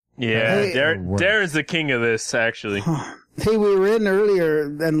Yeah, Hey, Darren's the king of this, actually. Hey, we were in earlier,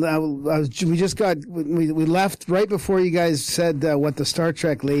 and we left right before you guys said what the Star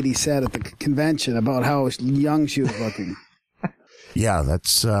Trek lady said at the convention about how young she was looking. Yeah,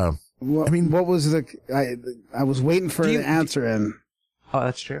 that's. What was I was waiting for the answer, and oh,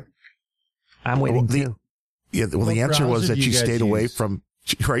 that's true. I'm waiting too. Yeah, well, the answer was that she stayed away from.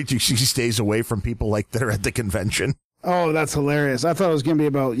 Right, she stays away from people like that are at the convention. Oh, that's hilarious! I thought it was going to be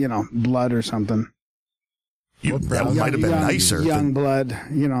about blood or something. That might have been nicer. Young blood,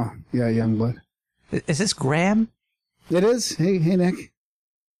 young blood. Is this Graham? It is. Hey, Nick.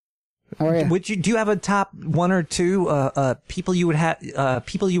 How are you? Do you have a top one or two people you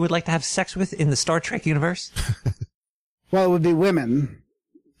would like to have sex with in the Star Trek universe? Well, it would be women.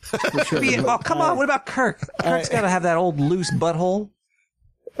 For sure. Oh, come on! What about Kirk? Kirk's got to have that old loose butthole.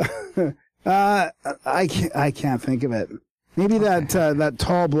 I can't think of it. Maybe that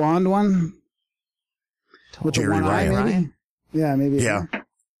tall blonde one. With the one eye, maybe? Yeah, maybe. Yeah.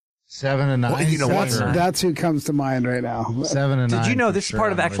 7 and 9. Well, that's who comes to mind right now. 7 and 9. Did you know this is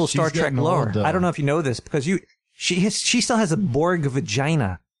part of actual Star Trek lore? I don't know if you know this because she still has a Borg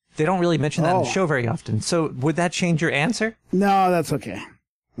vagina. They don't really mention that in the show very often. So would that change your answer? No, that's okay.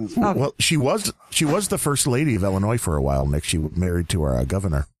 Well, she was the first lady of Illinois for a while, Nick. She was married to our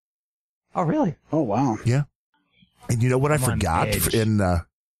governor. Oh, really? Oh, wow. Yeah. And you know what I forgot in The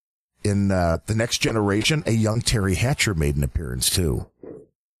Next Generation? A young Terry Hatcher made an appearance too.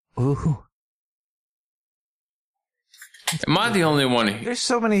 Ooh. Am I the only one here? There's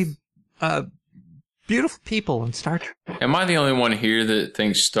so many beautiful people in Star Trek. Am I the only one here that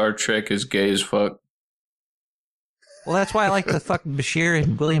thinks Star Trek is gay as fuck? Well, that's why I like the fuck Bashir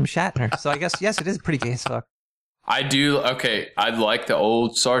and William Shatner. So I guess, yes, it is pretty gay as fuck. I do. Okay, I like the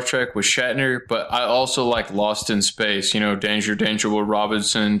old Star Trek with Shatner, but I also like Lost in Space. Danger, Will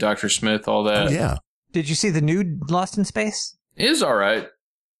Robinson, Dr. Smith, all that. Oh, yeah. Did you see the new Lost in Space? It is all right.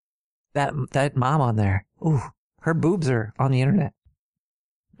 That mom on there. Ooh, her boobs are on the internet.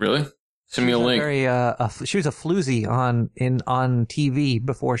 Really? Send me a link. She was a floozy on TV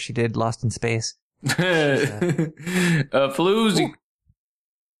before she did Lost in Space. Floozy. Ooh.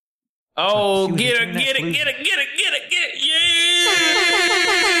 Oh, get it, yeah!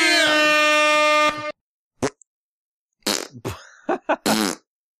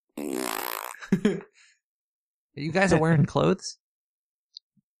 You guys are wearing clothes?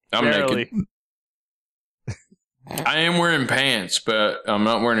 I'm naked. I am wearing pants, but I'm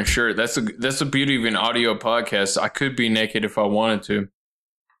not wearing a shirt. That's the beauty of an audio podcast. I could be naked if I wanted to.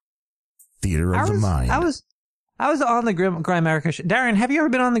 Theater of the mind. I was on the Grimerica show. Darren, have you ever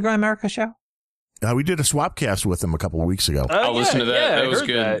been on the Grimerica show? We did a swapcast with him a couple of weeks ago. I'll listen to that. Yeah, that was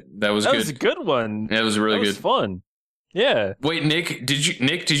good. That was good. That was a good one. That was really good. Fun. Yeah. Wait, Nick, did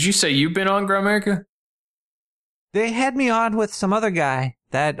you say you've been on Grimerica? They had me on with some other guy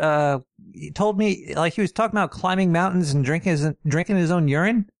that he told me, like, he was talking about climbing mountains and drinking his own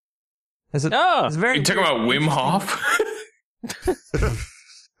urine. It's very you talking about Wim Hof?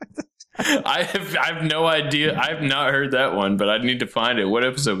 I have no idea. I have not heard that one, but I need to find it. What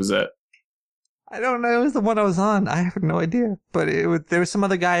episode was that? I don't know. It was the one I was on. I have no idea. But there was some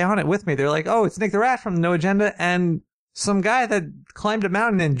other guy on it with me. They're like, oh, it's Nick the Rat from No Agenda and some guy that climbed a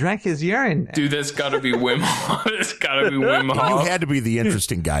mountain and drank his urine. Dude, that's got to be Wim Hof. It's got to be Wim Hof. You had to be the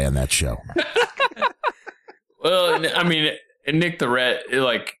interesting guy on that show. Well, I mean, Nick the Rat,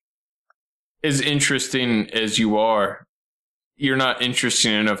 like, as interesting as you are, you're not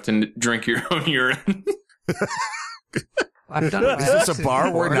interesting enough to drink your own urine. I've done it. Is this a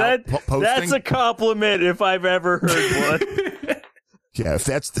bar we're not posting? That's a compliment if I've ever heard one. Yeah, if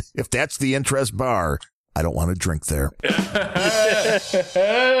that's the interest bar, I don't want to drink there. But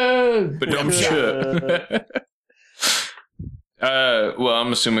don't shit. Well,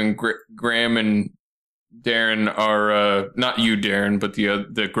 I'm assuming Graham and Darren are not you, Darren, but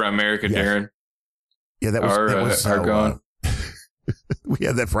the Grimerica Darren. Yeah, that was are gone. We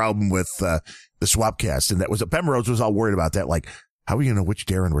had that problem with the swapcast, and that was Pemrose was all worried about that. Like, how are you know which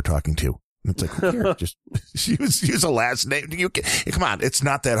Darren we're talking to? And it's like, who cares? Just use a last name. Come on, it's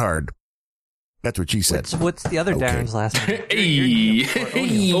not that hard. That's what she said. What's the other Darren's last name?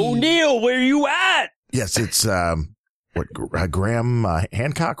 Hey, O'Neill, where you at? Yes, it's Graham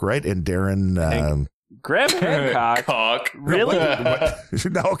Hancock, right? And Darren Graham Hancock. Really?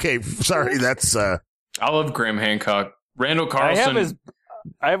 No, okay, sorry. That's I love Graham Hancock. Randall Carlson.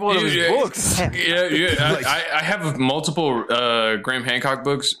 I have one of his books. Yeah. I have multiple Graham Hancock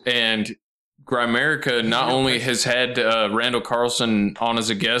books, and Grimerica not only has had Randall Carlson on as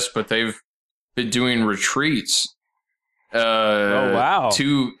a guest, but they've been doing retreats wow.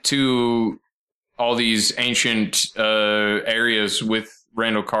 to all these ancient areas with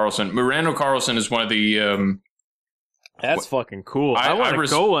Randall Carlson. But Randall Carlson is one of the. That's fucking cool. I want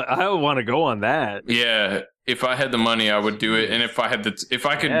to go on that. Yeah, if I had the money, I would do it, and if I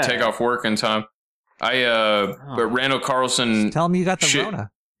could take off work in time, but Randall Carlson. Just tell him you got the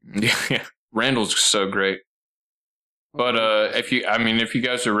Rona. Yeah, Randall's so great. But if you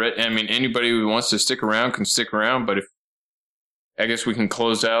guys are anybody who wants to stick around can stick around. But I guess we can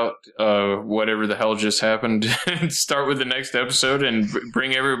close out whatever the hell just happened and start with the next episode and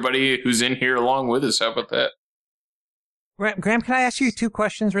bring everybody who's in here along with us. How about that? Graham, can I ask you 2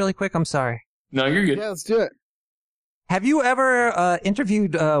 questions really quick? I'm sorry. No, you're good. Yeah, let's do it. Have you ever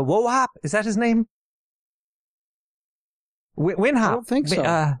interviewed Wohop? Is that his name? Wim Hof. I don't think so.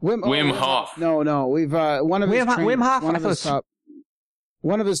 Wim Hof. No. We've one of his Wim Hof.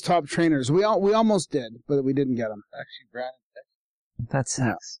 One of his top trainers. We almost did, but we didn't get him. Actually, Brad. That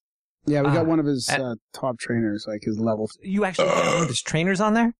sucks. Yeah, we got one of his top trainers, like his level. You actually got one of his trainers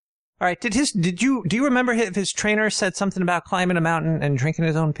on there? All right. Do you remember if his trainer said something about climbing a mountain and drinking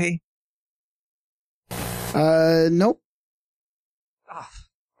his own pee? Nope. Oh,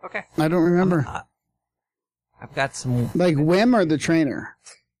 okay. I don't remember. I've got some. Like Wim or the trainer?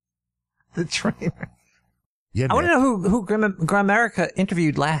 The trainer. Yeah, I want to know who Gramerica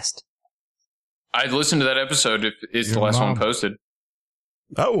interviewed last. I listened to that episode. It's the last one posted.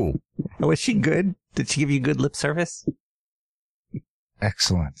 Oh. Was she good? Did she give you good lip service?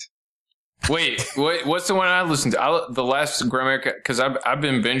 Excellent. Wait, what's the one I listened to? The last Gramerica, because I've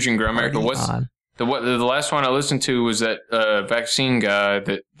been binging Gramerica. What's the last one I listened to was that vaccine guy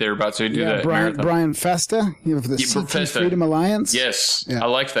that they're about to do that marathon. Brian Festa, of the CT Freedom Alliance. Yes, yeah. I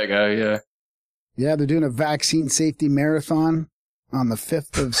like that guy. Yeah, yeah, they're doing a vaccine safety marathon on the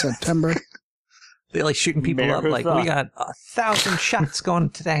 5th of September. They're like shooting people up. Like, we got 1,000 shots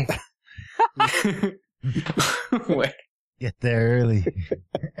going today. Wait. Get there early.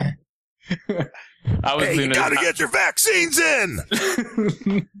 You gotta get your vaccines in.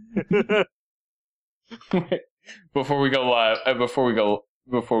 Before we go live,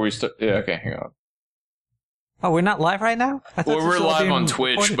 before we start, yeah, okay, hang on. Oh, we're not live right now? Well, we're live on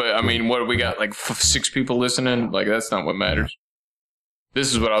Twitch, but I mean, what do we got? Like 6 people listening? Like, that's not what matters.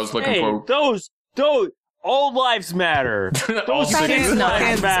 This is what I was looking for. Those, all lives matter. All 6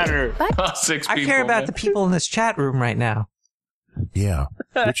 lives matter. All 6 people. I care about the people in this chat room right now. Yeah.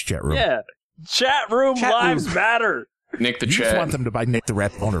 Which chat room? Yeah. Chat room lives matter. Nick the you chat. just want them to buy Nick the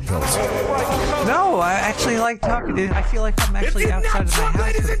Rat boner pills. No, I actually like talking. I feel like I'm actually outside of my house.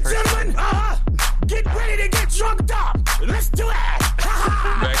 Ladies and gentlemen, get ready to get drugged up. Let's do it.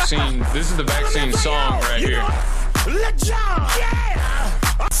 Vaccine. This is the vaccine song right here. Let's go. Yeah.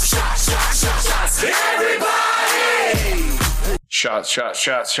 Shots, everybody. Shots.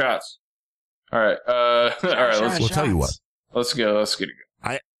 All right. All right. We'll tell you what. Let's get it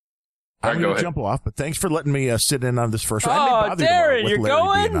going. I'm going to jump off, but thanks for letting me sit in on this first one. I may bother Darren, with you're Larry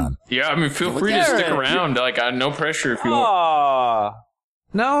going? being on. Yeah, I mean, feel free to stick around. Like, no pressure if you want.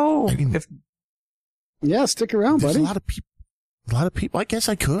 No. Yeah, stick around, There's buddy. a lot of people. I guess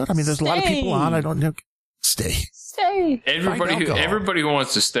I could. I mean, there's a lot of people on. I don't know. Stay. Everybody who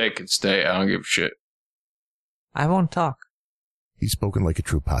wants to stay can stay. I don't give a shit. I won't talk. He's spoken like a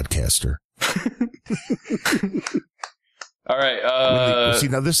true podcaster. All right. See,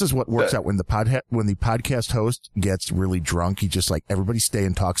 now this is what works out when the podcast host gets really drunk. He just like, everybody stay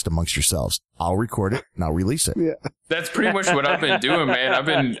and talks amongst yourselves. I'll record it and I'll release it. Yeah. That's pretty much what I've been doing, man.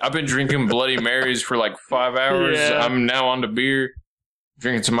 I've been drinking Bloody Marys for like 5 hours. Yeah. I'm now on to beer,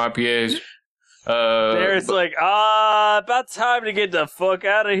 drinking some IPAs. There's about time to get the fuck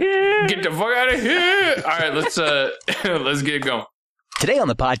out of here. Get the fuck out of here! All right, let's get it going. Today on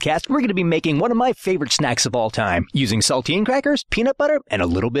the podcast, we're going to be making one of my favorite snacks of all time, using saltine crackers, peanut butter, and a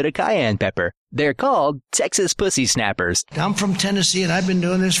little bit of cayenne pepper. They're called Texas Pussy Snappers. I'm from Tennessee, and I've been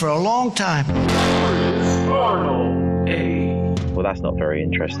doing this for a long time. Well, that's not very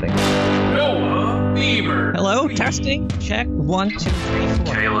interesting. Noah Bieber. Hello, testing. Check 1, 2, 3, 4.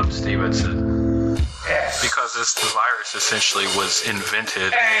 Caleb Stevenson. Yes. Because the virus essentially was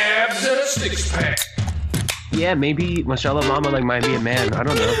invented. Abs and a 6-pack. Yeah, maybe Mashallah Mama might be a man. I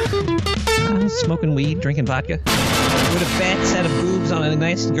don't know. Smoking weed, drinking vodka. Would a bad set of boobs on a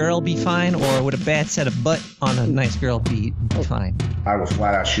nice girl be fine, or would a bad set of butt on a nice girl be fine? I will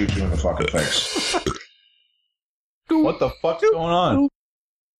flat out shoot you in the fucking face. What the fuck's going on?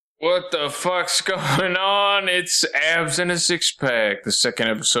 What the fuck's going on? It's Abs and a 6-pack, the second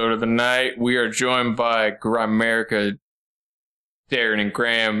episode of the night. We are joined by Grimerica, Darren and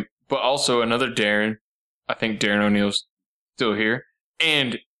Graham, but also another Darren. I think Darren O'Neill's still here,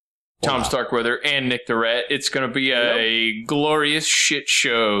 and Tom Starkweather and Nick the Rat. It's going to be a glorious shit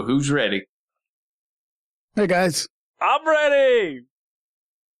show. Who's ready? Hey, guys. I'm ready.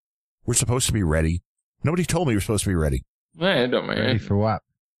 We're supposed to be ready. Nobody told me we're supposed to be ready. I don't mind. Ready for what?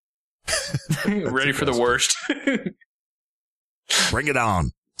 Ready for the worst. Bring it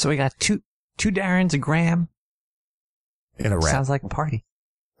on. So we got two Darrens, a Graham, and a rat. Sounds like a party.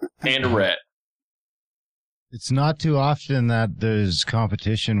 And a rat. It's not too often that there's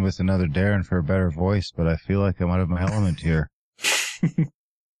competition with another Darren for a better voice, but I feel like I'm out of my element here.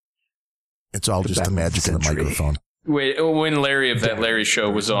 It's all just the magic of the microphone. Wait, when Larry of That Larry Show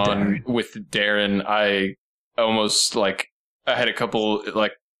was on with Darren, I almost I had a couple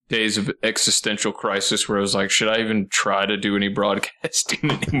days of existential crisis where I was like, should I even try to do any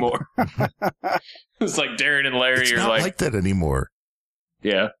broadcasting anymore? It's like Darren and Larry it's are not like that anymore.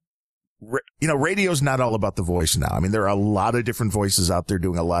 Yeah. Radio's not all about the voice now. I mean, there are a lot of different voices out there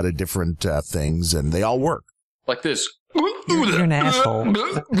doing a lot of different things, and they all work. Like this. You're an asshole.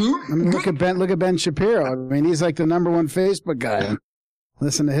 I mean, look at Ben Shapiro. I mean, he's like the #1 Facebook guy.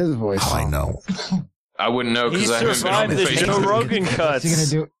 Listen to his voice. Oh, I know. I wouldn't know because I haven't been on the Facebook. Joe Rogan cuts.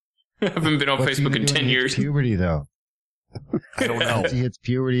 What's he gonna do? I haven't been on What's he Facebook gonna in do 10 when he years. hits puberty, though. I don't know. Once he hits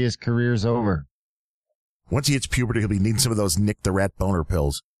puberty, his career's over. Once he hits puberty, he'll be needing some of those Nick the Rat boner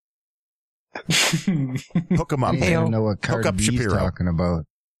pills. Hook him up. I don't know what Hook Cardi up B's Shapiro. talking about.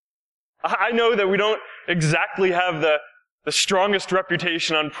 I know that we don't exactly have the strongest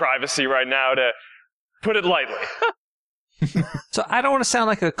reputation on privacy right now, to put it lightly. So I don't want to sound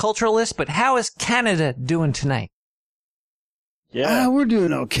like a culturalist, but how is Canada doing tonight? Yeah. We're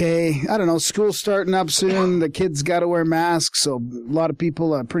doing okay. I don't know. School's starting up soon. The kids got to wear masks, so a lot of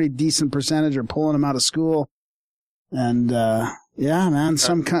people, a pretty decent percentage, are pulling them out of school. And yeah, man,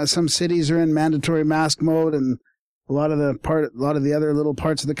 some cities are in mandatory mask mode, and a lot of the other little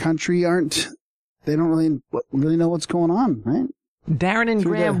parts of the country aren't. They don't really know what's going on, right? Darren and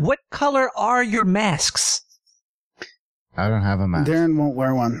Graham, what color are your masks? I don't have a mask. Darren won't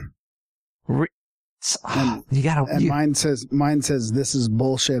wear one. You gotta. And mine says this is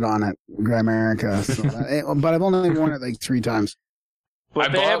bullshit on it, Grimerica. So, but I've only worn it like 3 times. I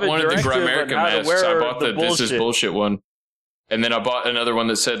bought one of the Grimerica masks. I bought the This Is Bullshit one. And then I bought another one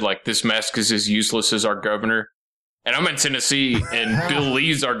that said, this mask is as useless as our governor. And I'm in Tennessee, and Bill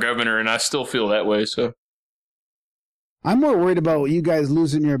Lee's our governor, and I still feel that way, so. I'm more worried about you guys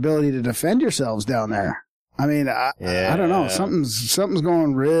losing your ability to defend yourselves down there. I mean, I don't know. Something's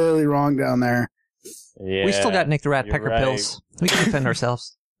going really wrong down there. Yeah, we still got Nick the Rat Pecker pills. We can defend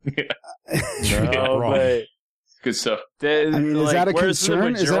ourselves. Good stuff. I mean, is that a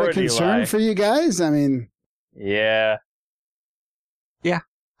concern? Is that a concern for you guys? I mean, yeah.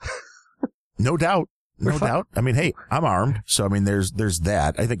 No doubt. No doubt. I mean, hey, I'm armed. So, I mean, there's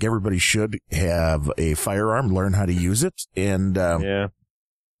that. I think everybody should have a firearm, learn how to use it. And,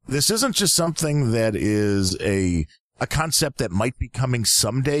 this isn't just something that is a concept that might be coming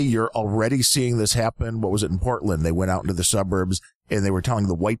someday. You're already seeing this happen. What was it in Portland? They went out into the suburbs and they were telling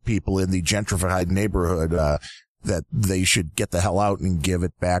the white people in the gentrified neighborhood, that they should get the hell out and give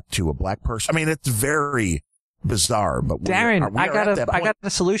it back to a black person. I mean, it's very bizarre, but Darren, I got a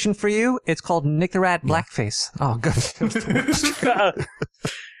solution for you. It's called Nick the Rat Blackface. Oh, good.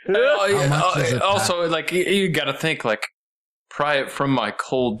 Also, you got to think, pry it from my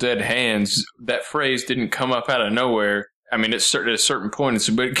cold dead hands. That phrase didn't come up out of nowhere. I mean, at a certain point,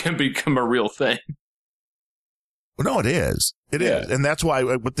 it can become a real thing. No, it is. It is. And that's why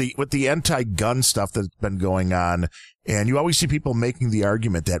with the anti-gun stuff that's been going on, and you always see people making the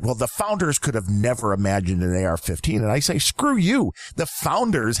argument that, well, the founders could have never imagined an AR-15. And I say, screw you. The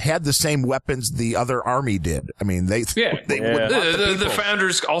founders had the same weapons the other army did. I mean, the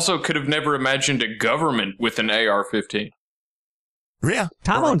founders also could have never imagined a government with an AR-15. Yeah.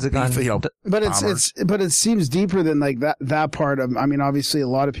 Tom owns a gun. But it seems deeper than that part of, I mean, obviously a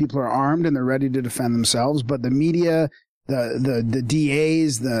lot of people are armed and they're ready to defend themselves, but the media, the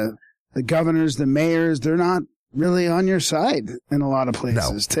DAs, the governors, the mayors, they're not really on your side in a lot of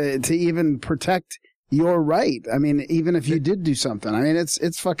places to even protect your right. I mean, even if you did do something, I mean,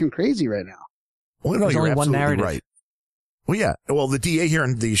 it's fucking crazy right now. Well, no, There's you're only one absolutely narrative. right. Well, yeah. Well, the DA here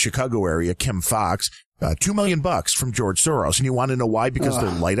in the Chicago area, Kim Fox, $2 million from George Soros. And you want to know why? Because they're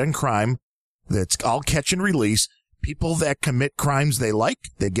light on crime. That's all catch and release. People that commit crimes they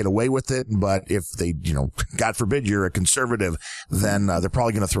get away with it. But if they, God forbid you're a conservative, then they're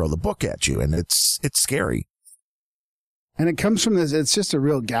probably going to throw the book at you. And it's scary. And it comes from this, it's just a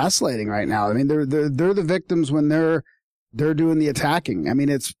real gaslighting right now. I mean, they're the victims when they're they're doing the attacking. I mean,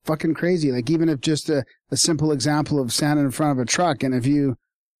 it's fucking crazy. Like, even if just a simple example of standing in front of a truck, and if you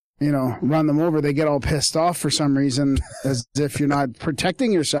run them over, they get all pissed off for some reason, as if you're not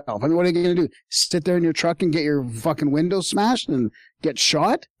protecting yourself. I mean, what are you going to do? Sit there in your truck and get your fucking window smashed and get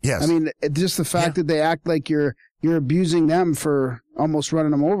shot? Yes. I mean, just the fact that they act like you're abusing them for almost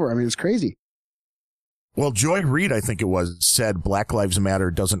running them over. I mean, it's crazy. Well, Joy Reid, I think it was, said Black Lives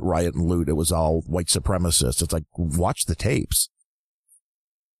Matter doesn't riot and loot. It was all white supremacists. It's like, watch the tapes.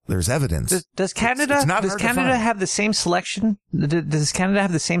 There's evidence. Does Canada have the same selection? Does Canada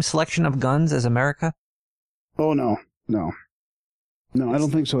have the same selection of guns as America? Oh, no, I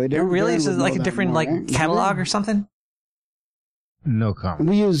don't think so. It really is like a different catalog or something. No comment.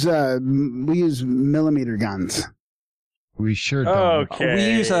 We use millimeter guns. We sure don't. Okay.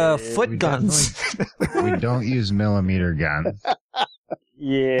 We use foot guns. We don't use millimeter guns.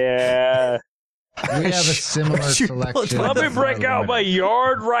 Yeah. We have a similar selection. Let me break out my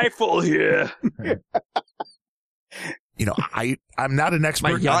yard rifle here. I'm not an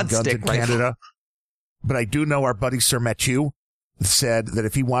expert on guns in Canada, but I do know our buddy Sir Mathieu said that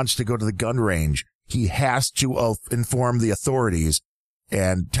if he wants to go to the gun range, he has to inform the authorities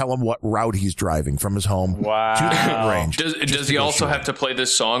and tell him what route he's driving from his home to the gun range. Does he also have to play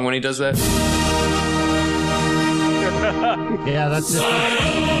this song when he does that? Yeah, that's it.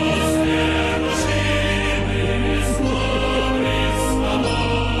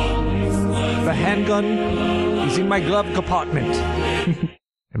 The handgun is in my glove compartment.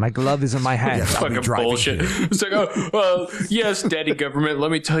 And my glove is in my hand. That's fucking bullshit. It's like, yes, daddy government,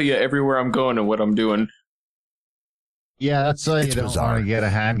 let me tell you everywhere I'm going and what I'm doing. Yeah, that's why you don't want to get a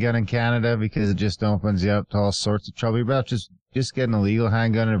handgun in Canada, because it just opens you up to all sorts of trouble. You're about just get an illegal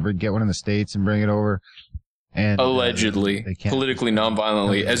handgun and get one in the States and bring it over. And allegedly, politically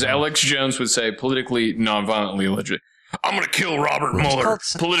nonviolently. As Alex Jones would say, politically nonviolently, allegedly. I'm going to kill Robert Mueller,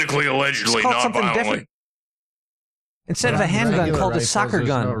 politically, allegedly, nonviolently. Instead of a handgun, called a soccer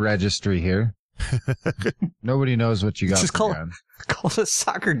gun. There's no registry here. Nobody knows what you got. Just called a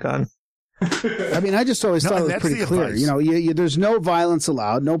soccer gun. I mean, I just always thought it was pretty clear. Advice. There's no violence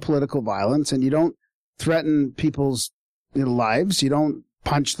allowed, no political violence, and you don't threaten people's lives. You don't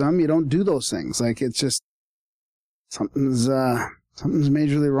punch them. You don't do those things. Like, it's just something's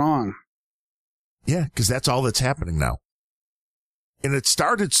majorly wrong. Yeah, because that's all that's happening now. And it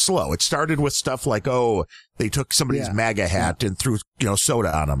started slow. It started with stuff like, they took somebody's MAGA hat and threw,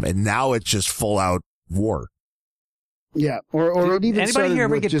 soda on them. And now it's just full out war. Yeah. Or it even started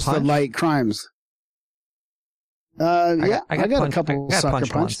with just the light crimes. I got a couple sucker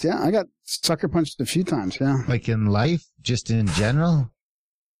punched. Yeah, I got sucker punched a few times. Yeah. Like in life, just in general?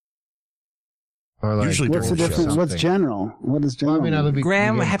 Or like, usually what's the difference? What's general? What is general? Well, I mean,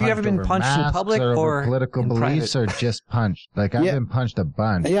 Graham, have you ever been punched in public or political beliefs, or just punched? Like, I've been punched a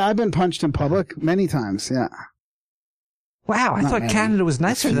bunch. Yeah, I've been punched in public many times. Yeah. Wow, I thought Canada was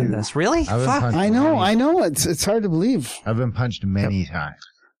nicer than this. Really? Fuck. I know. It's hard to believe. I've been punched many times.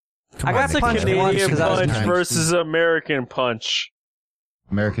 I got the Canadian punch versus American punch.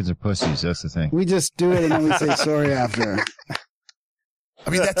 Americans are pussies. That's the thing. We just do it and then we say sorry after. I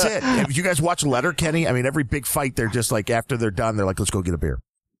mean, that's it. If you guys watch Letterkenny, I mean, every big fight, they're just like, after they're done, they're like, let's go get a beer.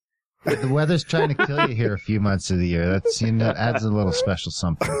 But the weather's trying to kill you here a few months of the year. That adds a little special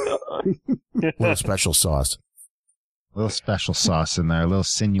something. A little special sauce. A little special sauce in there. A little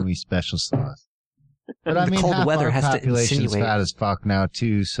sinewy special sauce. But I mean, cold half weather our has to population's insinuate. fat as fuck now,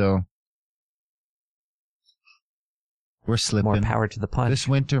 too, so we're slipping. More power to the punch. This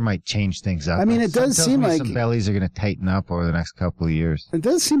winter might change things up. I mean, it does seem like some bellies are going to tighten up over the next couple of years. It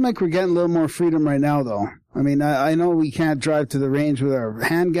does seem like we're getting a little more freedom right now, though. I mean, I know we can't drive to the range with our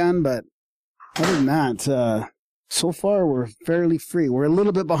handgun, but other than that, so far we're fairly free. We're a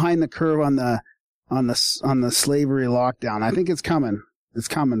little bit behind the curve on the slavery lockdown. I think it's coming. It's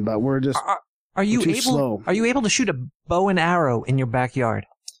coming, but we're just too slow. Are you able to shoot a bow and arrow in your backyard?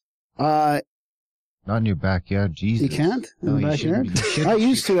 Not in your backyard, Jesus. You can't? In the backyard? I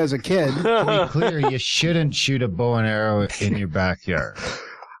used to as a kid. To be clear, you shouldn't shoot a bow and arrow in your backyard.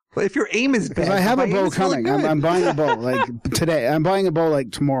 Well, if your aim is bad. Because I have a bow coming. I'm buying a bow like today. I'm buying a bow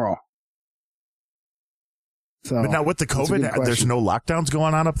like tomorrow. So, but now with the COVID, there's no lockdowns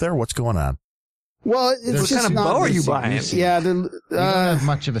going on up there? What's going on? Well, it's what just kind of bow are you buying? Yeah, we don't have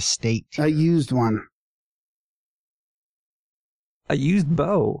much of a state. A used one. A used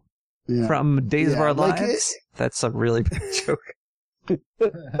bow? Yeah. From Days of Our like Lives? That's a really bad joke.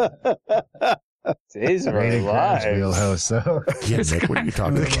 Days of Our Lives. Wheelhouse, though. Yeah, Nick, what are you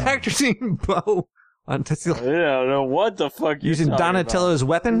talking The about? character's name Bo On Tootsie I don't know what the fuck you're using talking Donatello's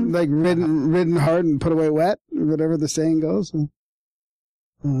weapon? Like ridden hard and put away wet, whatever the saying goes.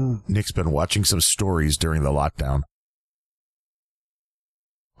 Nick's been watching some stories during the lockdown.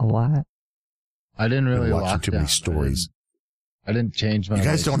 A lot. I didn't really watching lock too down. many stories. I didn't change my. You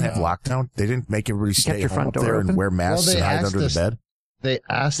guys don't have lifestyle. lockdown? They didn't make everybody stay your home front up door there open? and wear masks Well, and hide under the bed? They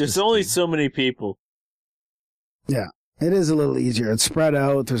asked. There's us only to. so many people. Yeah, it is a little easier. It's spread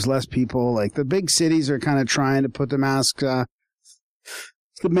out. There's less people. Like the big cities are kind of trying to put the mask, the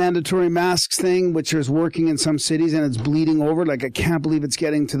mandatory masks thing, which is working in some cities and it's bleeding over. Like I can't believe it's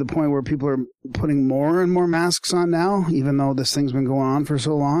getting to the point where people are putting more and more masks on now, even though this thing's been going on for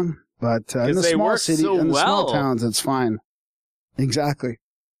so long. But in the small cities, in the small towns, it's fine. Exactly.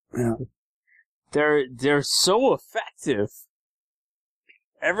 Yeah. They're so effective.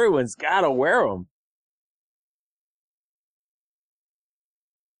 Everyone's got to wear them.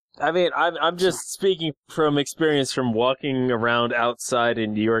 I mean, I'm just speaking from experience from walking around outside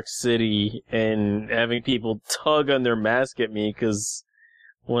in New York City and having people tug on their mask at me because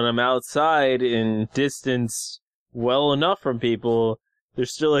when I'm outside in distance well enough from people, they're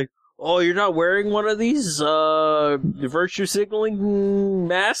still like, "Oh, you're not wearing one of these virtue signaling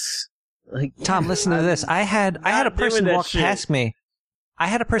masks?" Like, Tom, listen to this. I had a person walk past me. I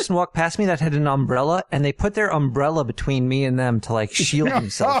had a person walk past me that had an umbrella, and they put their umbrella between me and them to like shield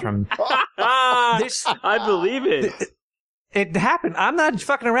themselves from. I believe it. It happened. I'm not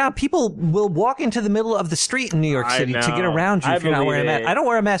fucking around. People will walk into the middle of the street in New York City to get around you if you're not wearing a mask. I don't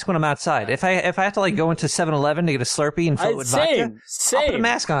wear a mask when I'm outside. If I have to like go into 7-Eleven to get a Slurpee and fill it with vodka, I'll put a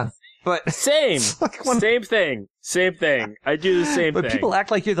mask on. But same thing. I do the same thing. But people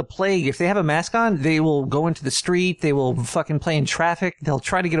act like you're the plague. If they have a mask on, they will go into the street. They will fucking play in traffic. They'll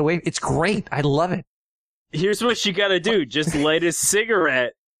try to get away. It's great. I love it. Here's what you gotta do. Just light a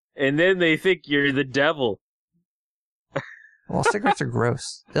cigarette, and then they think you're the devil. Well, cigarettes are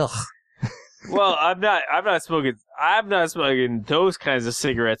gross. Ugh. Well, I'm not smoking those kinds of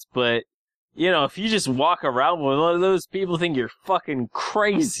cigarettes, but you know, if you just walk around with one of those, people think you're fucking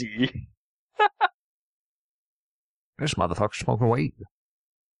crazy. This motherfucker's smoking weed.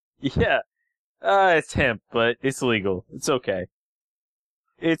 Yeah. It's hemp, but it's legal. It's okay.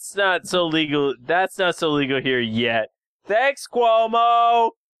 It's not so legal. That's not so legal here yet. Thanks, Cuomo!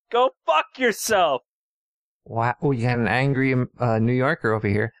 Go fuck yourself! Wow. Oh, you got an angry New Yorker over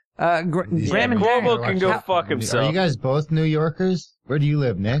here. Graham and Cuomo can go fuck himself. Are you guys both New Yorkers? Where do you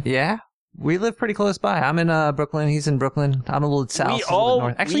live, Nick? Yeah. We live pretty close by. I'm in Brooklyn. He's in Brooklyn. I'm a little south. He's a little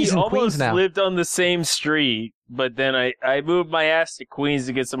north. Actually, he's in Queens now. We almost lived on the same street, but then I moved my ass to Queens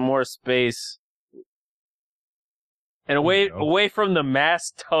to get some more space. And away from the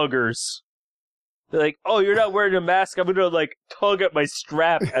mask tuggers. They're like, "Oh, you're not wearing a mask. I'm gonna like tug at my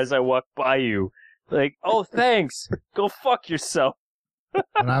strap as I walk by you." Like, "Oh, thanks. Go fuck yourself."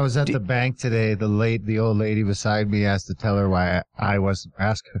 When I was at the bank today, the old lady beside me asked to tell her why I wasn't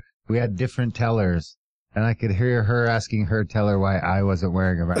asking. We had different tellers, and I could hear her asking her teller why I wasn't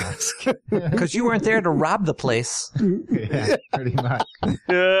wearing a mask. Because you weren't there to rob the place. Yeah, pretty much.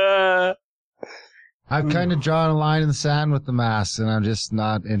 I've kind of drawn a line in the sand with the masks, and I'm just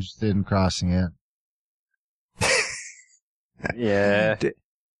not interested in crossing it. Yeah.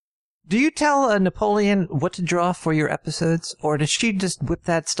 Do you tell Napoleon what to draw for your episodes, or does she just whip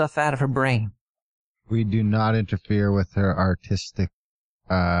that stuff out of her brain? We do not interfere with her artistic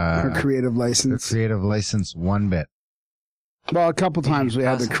her creative license. Her creative license one bit. Well, a couple times we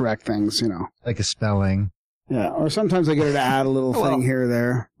had to correct things, you know. Like a spelling. Yeah, or sometimes I get her to add a little thing here or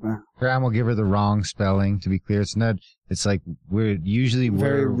there. Graham will give her the wrong spelling, to be clear. It's like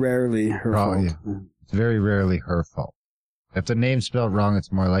very rarely her fault. Yeah. It's very rarely her fault. If the name's spelled wrong,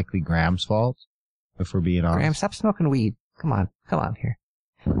 it's more likely Graham's fault, if we're being honest. Graham, stop smoking weed. Come on here.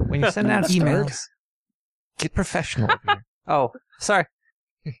 When you send out emails, get professional here. Oh, sorry.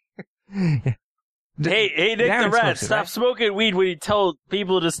 Hey, Nick the Rat, stop smoking weed when you tell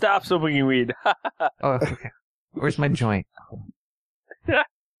people to stop smoking weed. Oh, okay. Where's my joint? Do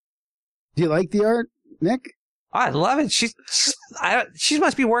you like the art, Nick? Oh, I love it. She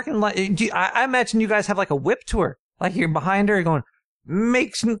must be working like. I imagine you guys have like a whip tour. Like you're behind her going,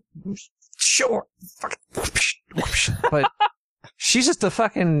 makes sure. But she's just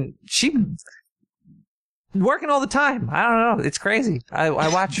she working all the time. I don't know. It's crazy. I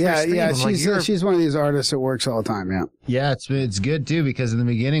watch her stream. Yeah, she's one of these artists that works all the time, yeah. Yeah, it's good too, because in the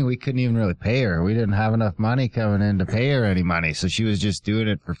beginning we couldn't even really pay her. We didn't have enough money coming in to pay her any money. So she was just doing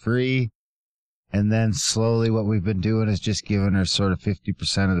it for free. And then slowly what we've been doing is just giving her sort of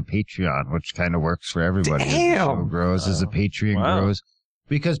 50% of the Patreon, which kind of works for everybody. Damn. As the show grows, as the Patreon grows.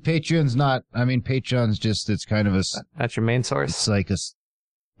 Because Patreon's not, I mean, Patreon's just, it's kind of a... That's your main source? It's like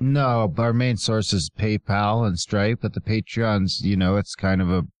no, our main source is PayPal and Stripe, but the Patreon's, it's kind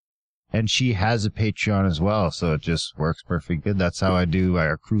of and she has a Patreon as well, so it just works perfectly good. That's how I do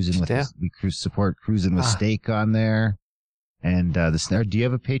our Cruising with, we support Cruising with Steak on there. And do you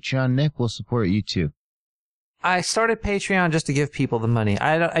have a Patreon, Nick? We'll support you too. I started Patreon just to give people the money.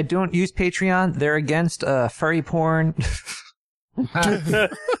 I don't use Patreon. They're against furry porn. You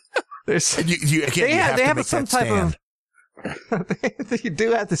have some type of. You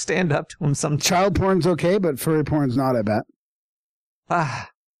do have to stand up to them. Some child porn's okay, but furry porn's not. I bet.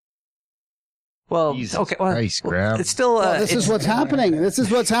 Well, Jesus okay. Well, Christ, it's still. This is what's happening. This is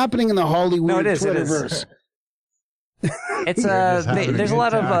what's happening in the Hollywood Twitterverse. It's there's a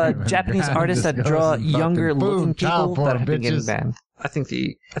lot of Japanese artists that draw younger looking people that have been getting banned. I think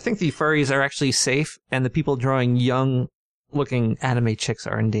the furries are actually safe, and the people drawing young looking anime chicks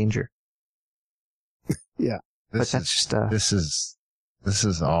are in danger. Yeah, this is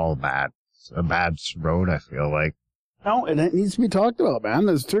all bad. It's a bad road, I feel like. No, and it needs to be talked about, man.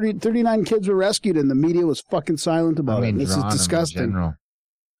 There's 39 kids were rescued, and the media was fucking silent about it. This is disgusting.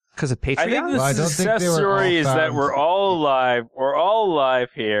 Because of Patreon? I think the success story is that we're all alive. We're all alive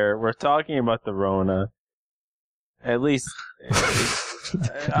here. We're talking about the Rona. At least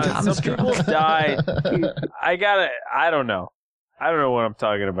some people died. I don't know. I don't know what I'm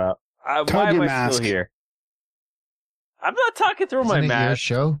talking about. Why am I still here? I'm not talking through my mask.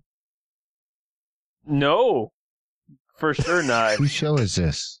 Your show? No. For sure not. Whose show is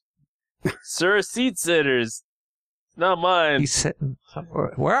this? Sir Seat Sitters. Not mine. He's sitting.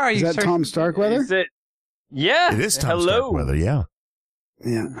 Where are you? Is that Tom Starkweather? Yeah. It is Tom Starkweather, yeah.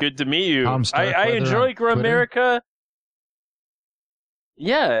 Yeah. Good to meet you. Tom I enjoy Grimerica.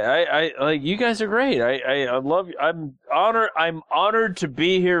 Yeah, I like you guys are great. I love you. I'm honored to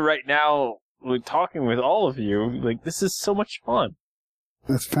be here right now, like, talking with all of you. Like, this is so much fun.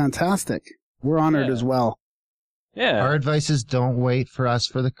 That's fantastic. We're honored as well. Yeah. Our advice is don't wait for us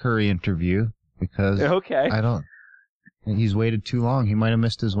for the Curry interview because he's waited too long. He might have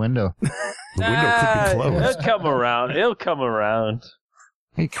missed his window. The window could be closed. It'll come around. It'll come around.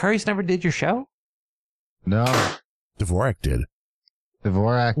 Hey, Curry's never did your show? No. Dvorak did.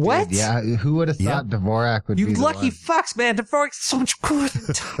 What? Did. Yeah. Who would have thought Dvorak would be You lucky the fucks, man. Dvorak's so much cooler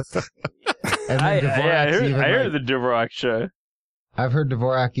than I heard the Dvorak show. I've heard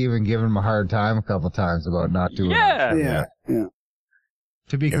Dvorak even give him a hard time a couple times about not doing it. Yeah.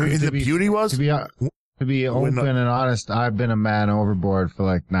 To be open and honest, I've been a man overboard for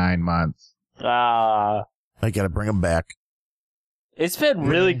like 9 months. I gotta bring him back. It's been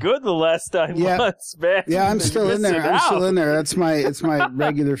really good the last 9 months, man. Yeah, I'm still in there. It's my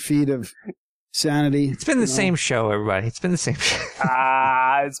regular feed of sanity. It's been the same show, everybody. It's been the same show.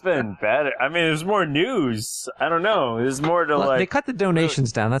 It's been better. I mean, there's more news. I don't know. There's more to They cut the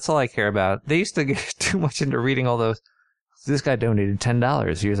donations down. That's all I care about. They used to get too much into reading all those. This guy donated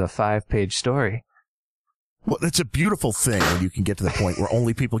 $10. Here's a 5-page story. Well, it's a beautiful thing when you can get to the point where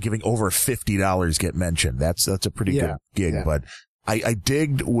only people giving over $50 get mentioned. That's a pretty good gig. Yeah. But I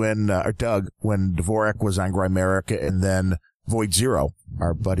dug when Dvorak was on Grimerica, and then Void Zero,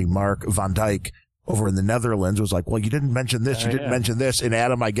 our buddy Mark Van Dyke over in the Netherlands, was like, well, you didn't mention this, you didn't mention this. And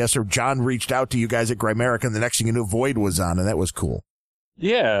Adam, I guess, or John reached out to you guys at Grimerica, and the next thing you knew, Void was on, and that was cool.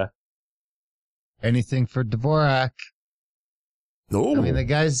 Yeah. Anything for Dvorak. Oh. I mean,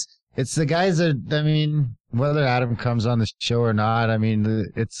 it's the guys that, I mean, whether Adam comes on the show or not, I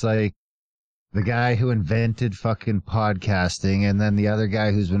mean, it's like the guy who invented fucking podcasting, and then the other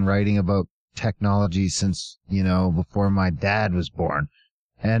guy who's been writing about technology since, before my dad was born.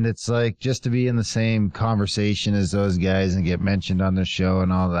 And it's like, just to be in the same conversation as those guys and get mentioned on the show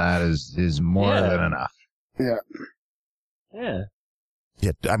and all that is more than enough. Yeah. Yeah.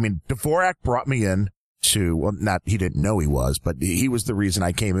 Yeah. I mean, Dvorak brought me in to, he didn't know he was, but he was the reason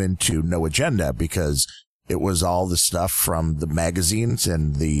I came into No Agenda, because it was all the stuff from the magazines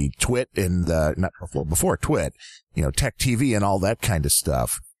and the Twit and before Twit, Tech TV and all that kind of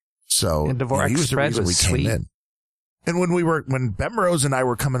stuff. So and he was the reason we came in. And when Bemrose and I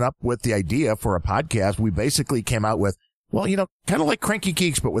were coming up with the idea for a podcast, we basically came out with, well, kind of like Cranky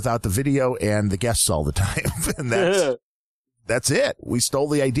Geeks, but without the video and the guests all the time. And that's it. We stole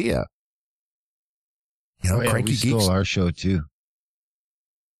the idea. Cranky Geeks stole our show too.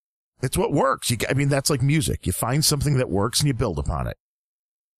 It's what works. That's like music. You find something that works and you build upon it.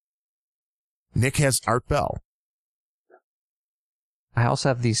 Nick has Art Bell. I also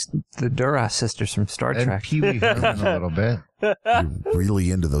have the Duras sisters from Star Trek. And Pee Wee Herman a little bit. You're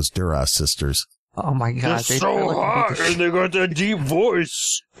really into those Duras sisters. Oh my God! They're so hot, and they got that deep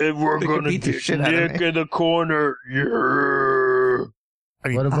voice, and we're gonna get Nick in the corner. Yeah. I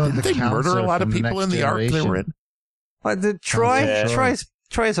mean, What about did the they murder a lot of people in the arc they were in?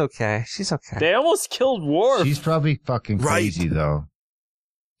 Troy's okay. She's okay. They almost killed Worf. She's probably fucking crazy though.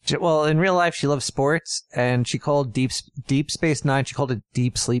 Well, in real life, she loves sports, and she called Deep Space Nine. She called it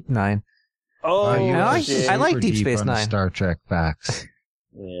Deep Sleep Nine. Oh, I like Deep Space on Nine. Star Trek facts.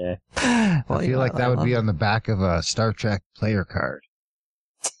 Yeah. Well, I feel like that would be on the back of a Star Trek player card.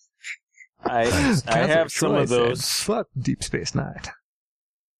 I have some of those. Fuck Deep Space Nine.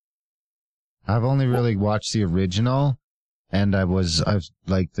 I've only really watched the original, and I was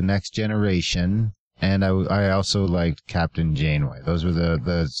like The Next Generation, and I also liked Captain Janeway. Those were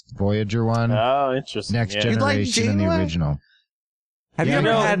the Voyager one. Oh, interesting. Next yeah. Generation and the original. Have you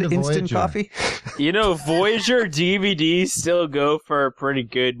ever had instant Voyager. coffee? You know, Voyager DVDs still go for pretty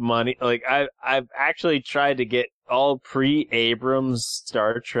good money. Like I've actually tried to get all pre-Abrams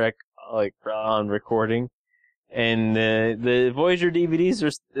Star Trek like on recording, and the Voyager DVDs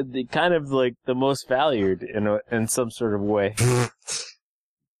are kind of like the most valued in some sort of way. You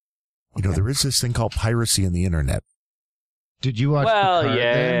know, there is this thing called piracy in the internet. Did you watch? Well, Picard,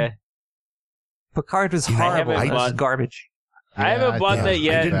 yeah. then? Picard was horrible. haven't It was bought- garbage. I haven't bought that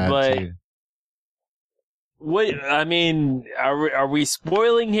yet, but too. what I mean, are we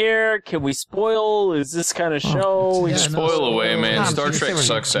spoiling here? Can we spoil? Is this kind of show? Yeah, spoil away, man. Star Trek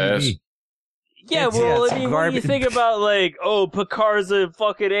sucks ass. Yeah, It's- well, it's I mean, what do you garbage. think about like, oh, Picard's a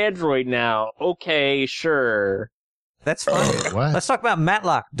fucking android now? Okay, sure. That's fine. What? Let's talk about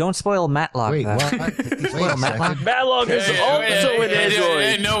Matlock. Don't spoil Matlock. Wait, what? Spoil Matlock. Matlock is also an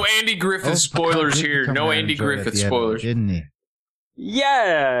android. No Andy Griffith spoilers here. No Andy Griffith spoilers. Didn't he?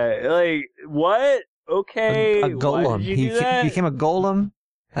 Yeah, like what? Okay, A why golem. did you He do that? became a golem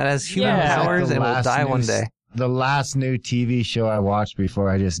that has human Yeah. powers The and will last die one new- day. The last new TV show I watched before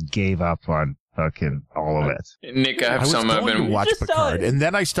I just gave up on fucking all of it. Nick, I I have was something I've going to been watch Just Picard, and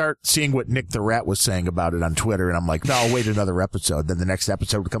then I start seeing what Nick the Rat was saying about it on Twitter, and I'm like, no, I'll wait another episode. Then the next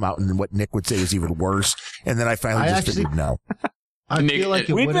episode would come out, and then what Nick would say was even worse. And then I finally just didn't know. I Nick, feel like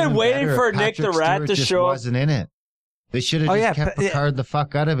it we've would've been waiting better for if Nick the Patrick Rat Stewart to just show up. wasn't in it. They should have Oh, just yeah, kept yeah. Picard the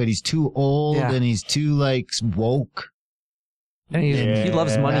fuck out of it. He's too old Yeah. and he's too like woke. And he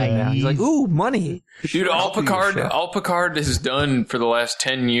loves money now. He's like, ooh, money. Dude, all Picard has done for the last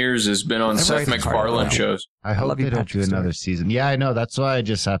 10 years has been on Seth MacFarlane shows. I hope they don't do another season. Yeah, I know. That's why I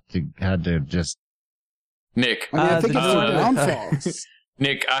just had to just. Nick, I mean, I think it's their downfall.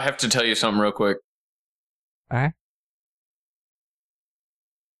 Nick, I have to tell you something real quick. All right.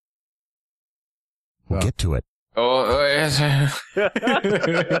 We'll get to it. Oh, yes.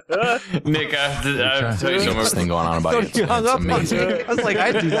 Nick, I have to tell you something. This thing going on about you. You hung It's up on me. amazing. I was like,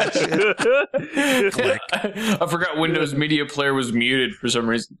 I do that shit. I forgot Windows Media Player was muted for some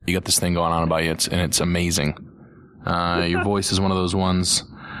reason. You got this thing going on about you, and it's amazing. Your voice is one of those ones.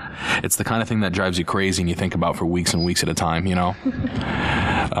 It's the kind of thing that drives you crazy and you think about for weeks and weeks at a time, you know?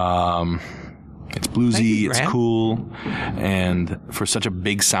 It's bluesy, it's cool, and for such a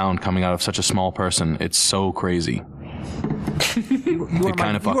big sound coming out of such a small person, it's so crazy. You It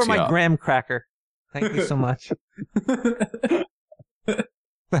kind of are fucks my you up. graham cracker. Thank you so much. That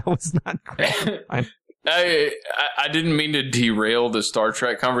was not great. I didn't mean to derail the Star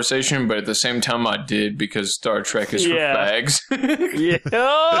Trek conversation, but at the same time I did because Star Trek is for fags.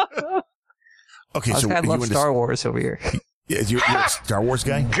 Yeah. Okay, I love Star Wars over here. You're a Star Wars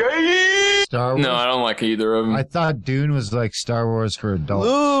guy? Star Wars? No, I don't like either of them. I thought Dune was like Star Wars for adults.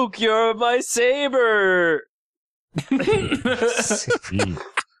 Luke, you're my saber.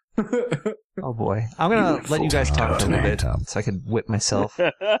 Oh boy. I'm going to let you guys talk for a little bit so I can whip myself.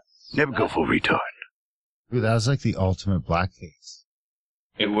 Never go for retard. Dude, that was like the ultimate blackface.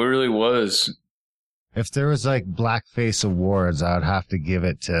 It really was. If there was like blackface awards, I would have to give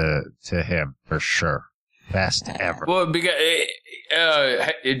it to him for sure. Best ever. Well, because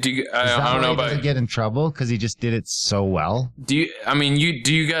I don't know about. He get in trouble because he just did it so well. Do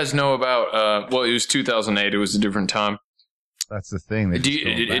you guys know about? Well, it was 2008. It was a different time. That's the thing. Do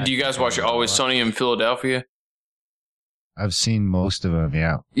you guys watch Always Sunny in Philadelphia? I've seen most of them.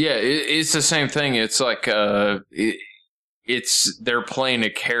 Yeah. Yeah, it's the same thing. It's like it's they're playing a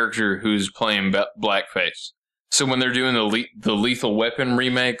character who's playing blackface. So when they're doing the Lethal Weapon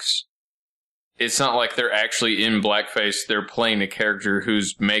remakes, it's not like they're actually in blackface. They're playing a character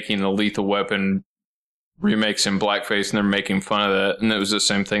who's making the Lethal Weapon remakes in blackface, and they're making fun of that. And it was the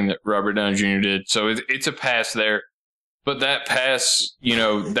same thing that Robert Downey Jr. did. So it's a pass there. But that pass,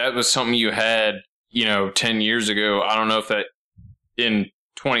 that was something you had, 10 years ago. I don't know if that in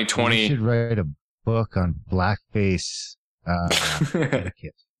 2020. You should write a book on blackface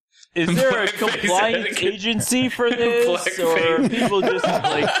etiquette. Is there a compliance agency for this, or are people just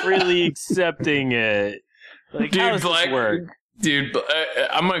freely accepting it? Like, how does this work? Dude,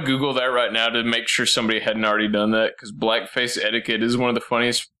 I'm going to Google that right now to make sure somebody hadn't already done that, because blackface etiquette is one of the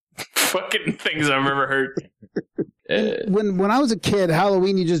funniest fucking things I've ever heard. When I was a kid,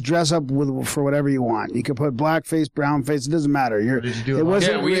 Halloween, you just dress up for whatever you want. You could put blackface, brown face. It doesn't matter. We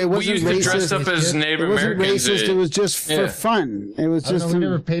used to dress up as Native Americans. It wasn't racist. It was just for fun. It was just. We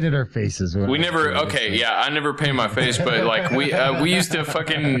never painted our faces. I never painted my face, but we used to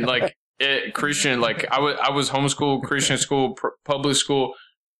fucking Christian. I was homeschooled, Christian school, public school.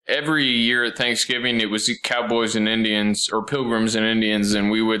 Every year at Thanksgiving, it was cowboys and Indians, or pilgrims and Indians,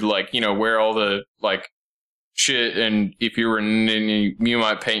 and we would wear all the shit, and if you were an Indian, you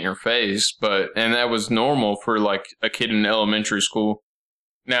might paint your face, and that was normal for a kid in elementary school.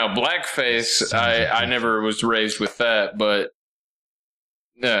 Now blackface, I never was raised with that, but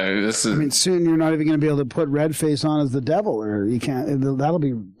no, this is. I mean, soon you're not even going to be able to put red face on as the devil, or you can't. That'll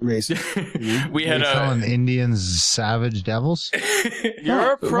be racist. We had calling Indians savage devils.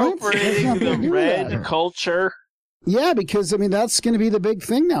 You're appropriating the red culture. Yeah, because that's going to be the big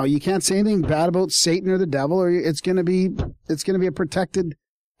thing now. You can't say anything bad about Satan or the devil, or it's going to be a protected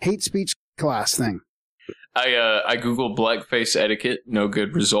hate speech class thing. I googled blackface etiquette, no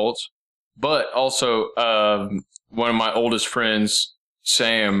good results. But also, one of my oldest friends,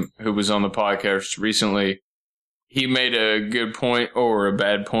 Sam, who was on the podcast recently, he made a good point or a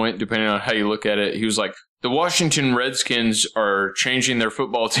bad point, depending on how you look at it. He was like, the Washington Redskins are changing their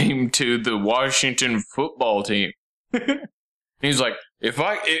football team to the Washington football team. He's like,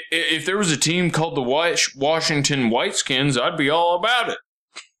 if there was a team called the Washington Whiteskins, I'd be all about it.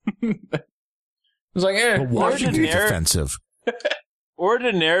 I was like, But Washington's offensive.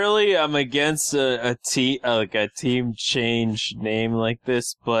 Ordinarily, I'm against a team change name like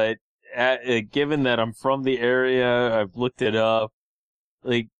this, but given that I'm from the area, I've looked it up.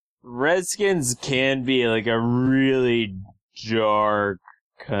 Redskins can be a really dark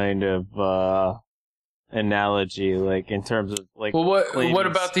kind of analogy, in terms of what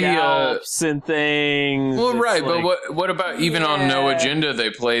about the scalps and things? Well, right, but what about even on No Agenda? They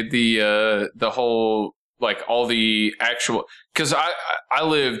played the whole all the actual, because I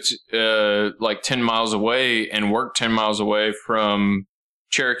lived 10 miles away and worked 10 miles away from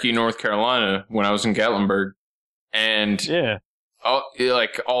Cherokee, North Carolina when I was in Gatlinburg, and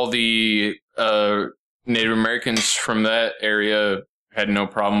all the Native Americans from that area had no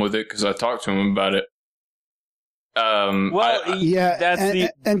problem with it because I talked to them about it. That's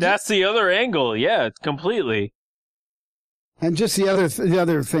the other angle. Yeah, completely. And just the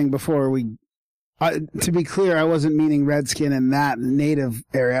other thing before we, to be clear, I wasn't meaning redskin in that native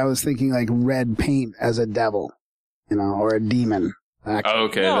area. I was thinking red paint as a devil, or a demon.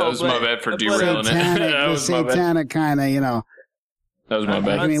 Okay, that was my bad for derailing it. The satanic kind of, That was my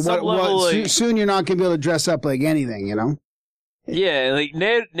bad. I mean, soon you're not going to be able to dress up like anything, Yeah,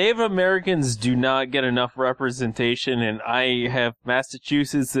 Native Americans do not get enough representation, and I have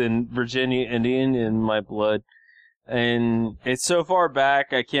Massachusetts and Virginia Indian in my blood, and it's so far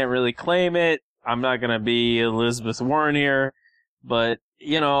back I can't really claim it. I'm not gonna be Elizabeth Warren here, but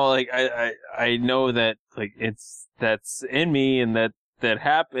I know that that's in me and that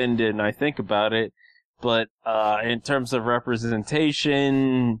happened, and I think about it. But in terms of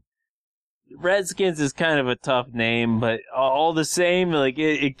representation, Redskins is kind of a tough name, but all the same,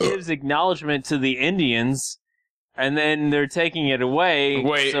 it gives acknowledgement to the Indians, and then they're taking it away.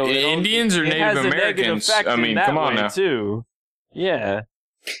 Wait, so Indians or Native Americans? I mean, come on now. Too. Yeah.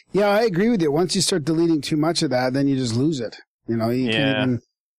 Yeah, I agree with you. Once you start deleting too much of that, then you just lose it. You can't even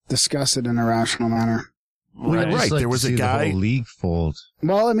discuss it in a rational manner. Right. There was a guy. The whole league fold.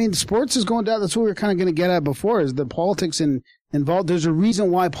 Well, I mean, sports is going down. That's what we were kind of going to get at before, is the politics involved. There's a reason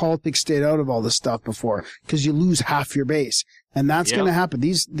why politics stayed out of all this stuff before, because you lose half your base, and that's going to happen.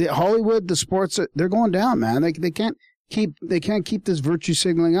 Hollywood, the sports, they're going down, man. They can't keep this virtue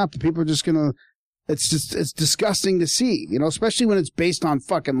signaling up. People are just going to. It's disgusting to see, especially when it's based on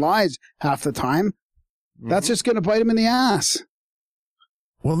fucking lies half the time. Mm-hmm. That's just going to bite them in the ass.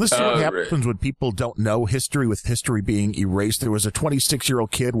 Well, this is what happens when people don't know history, with history being erased. There was a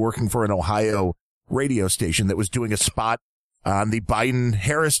 26-year-old kid working for an Ohio radio station that was doing a spot on the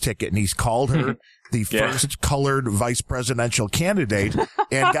Biden-Harris ticket, and he's called her the first colored vice presidential candidate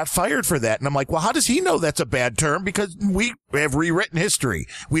and got fired for that. And I'm like, well, how does he know that's a bad term? Because we have rewritten history.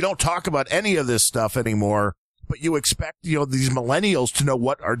 We don't talk about any of this stuff anymore. But you expect, these millennials to know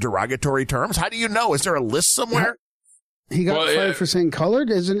what are derogatory terms? How do you know? Is there a list somewhere? He got fired for saying colored?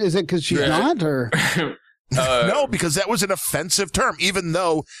 Is it because she's not, or? No, because that was an offensive term, even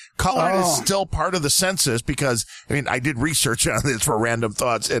though colored is still part of the census, because, I mean, I did research on this for Random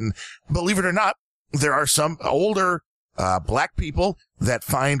Thoughts, and believe it or not, there are some older black people that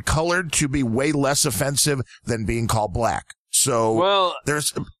find colored to be way less offensive than being called black. So,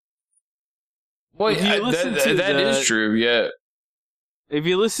 there's... Well, that is true, yeah. If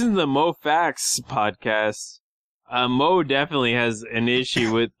you listen to the Mo Facts podcast, Mo definitely has an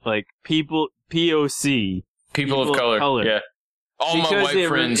issue with, like, POC. People of color, yeah. All because my white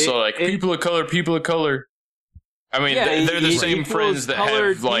friends are like, people of color. I mean, they're the same friends that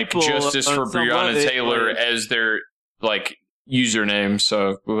have, like, Justice for Breonna Taylor as their, like, username.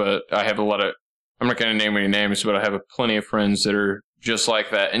 So, I have a lot of, I'm not going to name any names, but I have plenty of friends that are just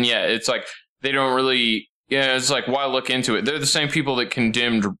like that. And yeah, it's like, they don't really, it's like, why look into it? They're the same people that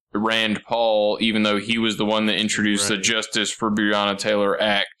condemned Rand Paul, even though he was the one that introduced the Justice for Breonna Taylor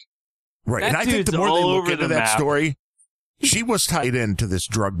Act. Right, and I think the more they look into that story, she was tied into this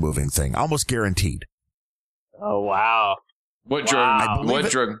drug moving thing, almost guaranteed. Oh, wow. What drug?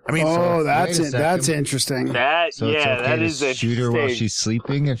 What drug? I mean, that's interesting. That is to shoot her while she's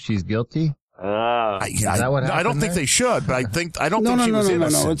sleeping if she's guilty. I don't think they should, but I don't think she was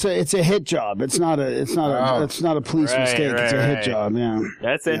innocent. No. It's a hit job. It's not a police mistake. It's a hit job. Yeah,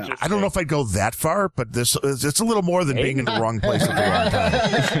 that's interesting. I don't know if I'd go that far, but it's a little more than being in the wrong place at the wrong time.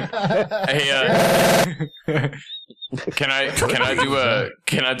 Hey, can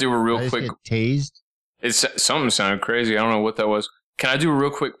I do a real quick tased? Something sounded crazy. I don't know what that was. Can I do a real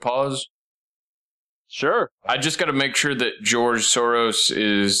quick pause? Sure. I just got to make sure that George Soros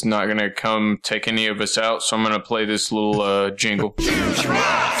is not going to come take any of us out, so I'm going to play this little jingle. Jews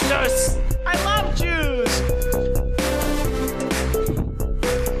rock! I love Jews!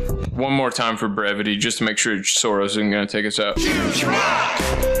 One more time for brevity, just to make sure Soros isn't going to take us out. Jews rock!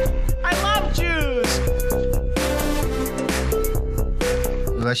 I love Jews!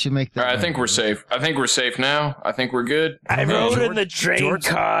 That should make that. All right, I think we're safe. I think we're safe now. I think we're good. I rode in the train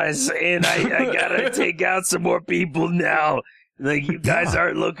cars, and I gotta take out some more people now. Like, you guys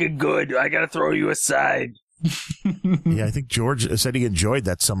aren't looking good. I gotta throw you aside. Yeah, I think George said he enjoyed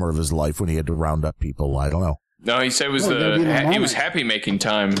that summer of his life when he had to round up people. I don't know. No, he said it was he was happy making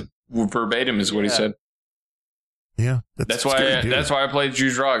time. Verbatim is what he said. Yeah, that's why I played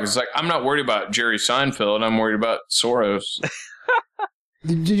Jews Rock. It's like, I'm not worried about Jerry Seinfeld. I'm worried about Soros.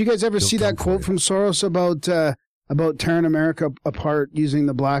 Did you guys ever see that quote from Soros about tearing America apart using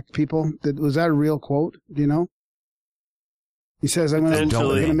the black people? Was that a real quote? Do you know? He says, I'm going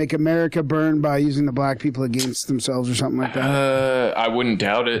to make America burn by using the black people against themselves or something like that. I wouldn't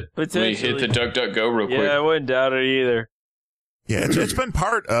doubt it. Let me hit the DuckDuckGo real quick. Yeah, I wouldn't doubt it either. Yeah, it's been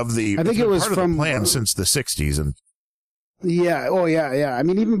part of the I think it was from the plan since the 60s. And yeah, yeah. I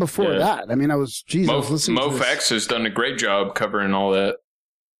mean, even before that. I mean, I was listening to this. MoFax has done a great job covering all that.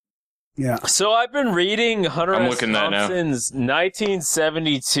 Yeah. So I've been reading Hunter S. Thompson's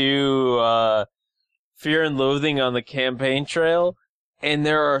 1972 Fear and Loathing on the Campaign Trail, and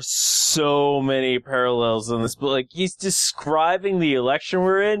there are so many parallels in this book. Like, he's describing the election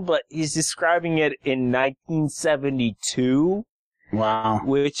we're in, but he's describing it in 1972. Wow.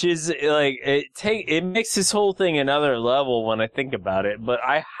 Which is, like, it makes this whole thing another level when I think about it, but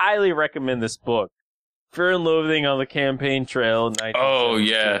I highly recommend this book. Fear and Loathing on the Campaign Trail. Oh,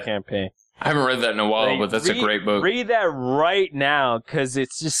 yeah. Campaign. I haven't read that in a while, but that's a great book. Read that right now, because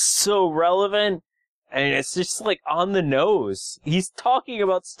it's just so relevant, and it's just, like, on the nose. He's talking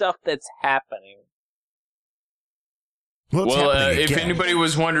about stuff that's happening. If anybody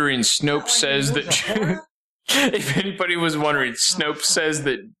was wondering, Snopes says that... If anybody was wondering, Snopes says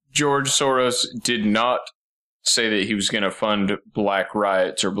that George Soros did not say that he was going to fund black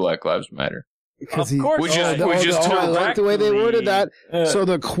riots or Black Lives Matter. I like the way they worded that. So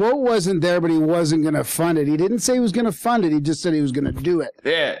the quote wasn't there, but he wasn't going to fund it. He didn't say he was going to fund it. He just said he was going to do it.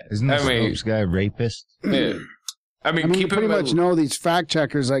 Yeah. Isn't this Snopes guy a rapist? Yeah. I mean, you pretty much know these fact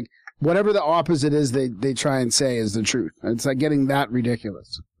checkers, like, whatever the opposite is, they try and say is the truth. It's like getting that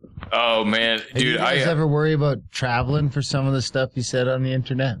ridiculous. Oh, man. Dude, do you guys ever worry about traveling for some of the stuff you said on the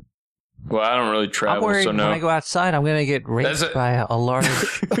internet? Well, I don't really travel, I'm worried so no. when I go outside, I'm going to get raped by a large,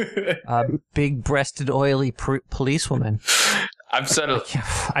 big-breasted, oily policewoman. Do you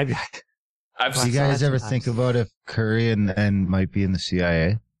guys ever think about if Curry and might be in the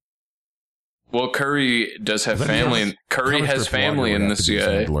CIA? Well, Curry does have family. Curry has family in the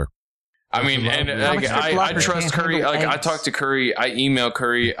CIA. I mean, and I trust Curry. Like, I talk to Curry. I email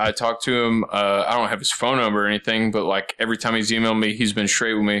Curry. I talk to him. I don't have his phone number or anything, but like every time he's emailed me, he's been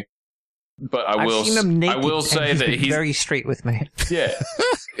straight with me. But I've seen him naked, I will say that he's very straight with me. Yeah.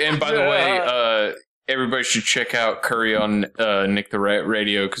 And by the way, everybody should check out Curry on Nick the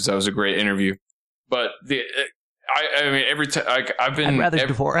Radio because that was a great interview. But I mean, every time I've been. I'd rather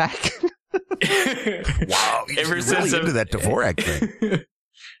Dvorak. Wow, ever since into that Dvorak thing.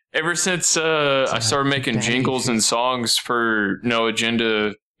 Ever since I started making jingles and songs for No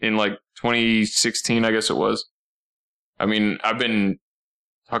Agenda in like 2016, I guess it was. I mean, I've been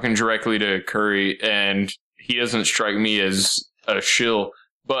talking directly to Curry, and he doesn't strike me as a shill.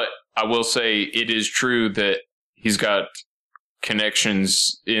 But I will say it is true that he's got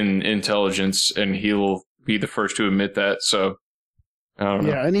connections in intelligence, and he'll be the first to admit that. So. I don't know.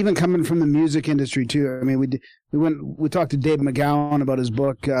 Yeah, and even coming from the music industry too. I mean, we talked to Dave McGowan about his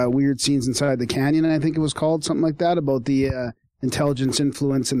book "Weird Scenes Inside the Canyon," and I think it was called something like that, about the intelligence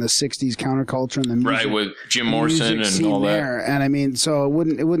influence in the '60s counterculture and the music, right, with Jim Morrison and all that. There. And I mean, so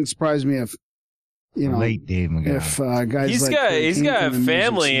it wouldn't surprise me if late Dave McGowan. If guys he's got a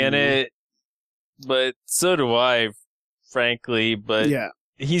family in it, but so do I, frankly. But yeah.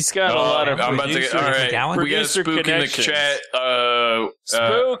 He's got a lot of I'm producer, all right, we got a spook in the chat.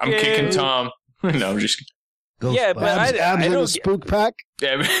 I'm kicking Tom. No, I'm just kidding. Yeah, but I don't spook pack.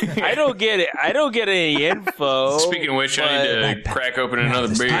 Yeah, I don't get it. I don't get any info. Speaking of which, I need to crack open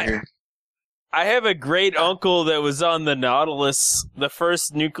another beer. I have a great uncle that was on the Nautilus, the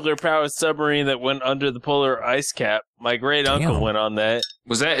first nuclear-powered submarine that went under the polar ice cap. My great uncle went on that.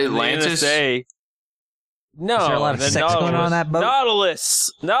 Was that Atlantis? No, is there a lot of sex going on that boat?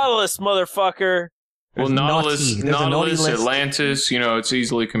 Nautilus, motherfucker. Well, Nautilus, Atlantis, it's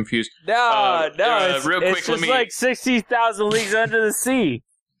easily confused. No, it's just like 60,000 leagues under the sea.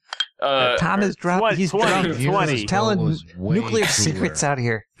 Tom is drunk. He's drunk. 20. He's telling nuclear secrets out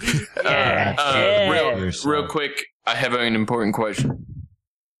here. Real quick, I have an important question.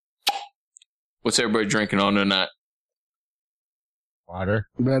 What's everybody drinking on tonight? Water.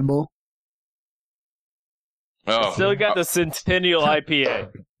 Red Bull. Oh, still got the Centennial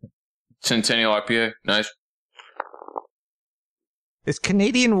IPA. Centennial IPA, nice. Is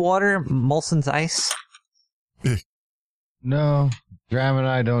Canadian water Molson's Ice? No, Graham and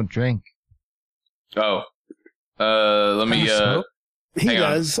I don't drink. Oh, let me. He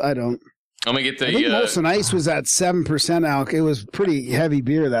does. I don't. Let me get the. I think Molson Ice was at 7% alcohol. It was pretty heavy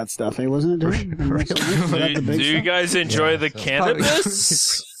beer, that stuff, wasn't it? Do you guys enjoy the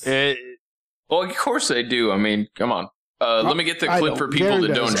cannabis? Well, of course they do. I mean, come on. Let me get the clip for people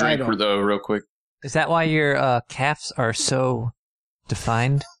that don't drink, though, real quick. Is that why your calves are so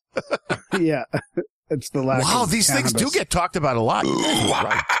defined? Yeah. It's the lack Wow, of these cannabis. things do get talked about a lot.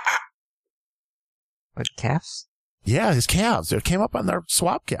 Right. What, calves? Yeah, his calves. It came up on their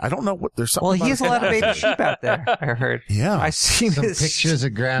swap cat. I don't know what there's something. Well, about he has a lot of baby sheep out there, I heard. Yeah. I seen some this. pictures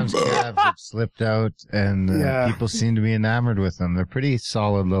of Graham's calves that slipped out, and people seem to be enamored with them. They're pretty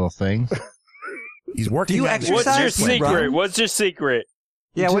solid little things. He's working. Do you on What's your secret? Run? What's your secret?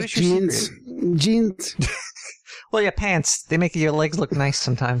 Yeah, what is your jeans. secret? Jeans. Well, yeah, pants. They make your legs look nice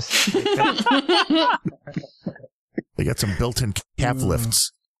sometimes. They got some built-in calf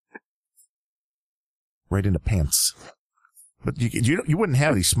lifts right into pants. But you wouldn't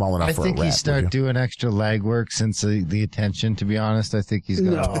have these small enough for a rat. I think he started doing extra leg work since the attention, to be honest. I think he's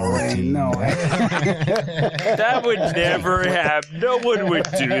got a whole routine. No. That would never happen. No one would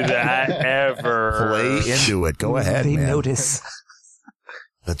do that, ever. Play into it. Go ahead, They man. notice.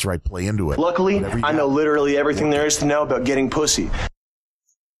 That's right. Play into it. Luckily, I know literally everything there is to know about getting pussy.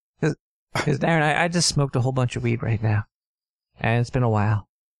 Because Darren, I just smoked a whole bunch of weed right now. And it's been a while.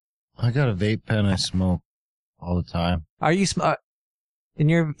 I got a vape pen I smoke all the time. Are you in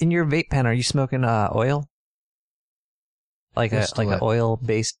your vape pen? Are you smoking oil? Like Distillate. a oil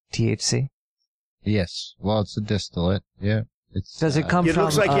based THC? Yes. Well, it's a distillate. Yeah. Does it come It from?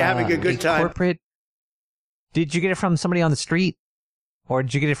 looks like you're having a good time. Corporate. Did you get it from somebody on the street, or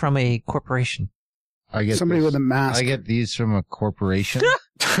did you get it from a corporation? I get somebody with a mask. I get these from a corporation.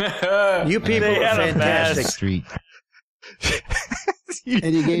 You people are fantastic. Street.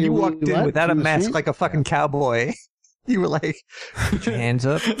 You walked in without a mask like a fucking cowboy. You were like, put your hands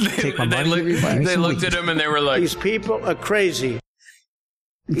up, take my money. They looked at him and they were like, These people are crazy.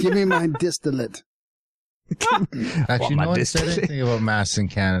 Give me my distillate. Actually, no one said anything about masks in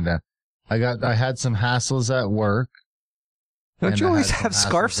Canada. I had some hassles at work. Don't you always have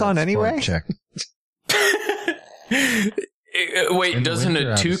scarves on anyway? Wait, doesn't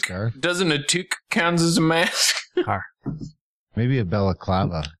a toque count as a mask? Maybe a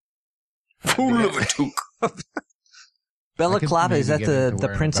balaclava. Full of a toque. Balaclava, is that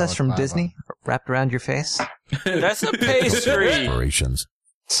the princess from Disney wrapped around your face? That's a pastry. Operations.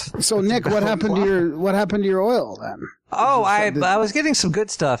 So Nick, what happened to your oil then? Oh, I was getting some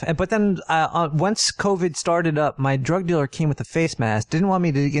good stuff, but then once COVID started up, my drug dealer came with a face mask, didn't want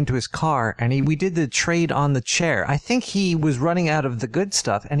me to get into his car, and we did the trade on the chair. I think he was running out of the good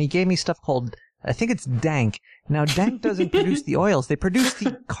stuff, and he gave me stuff called, I think it's Dank. Now, Dank doesn't produce the oils. They produce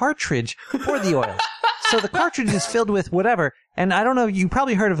the cartridge for the oil. So the cartridge is filled with whatever. And I don't know, you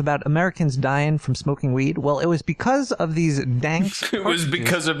probably heard about Americans dying from smoking weed. Well, it was because of these Danks. It was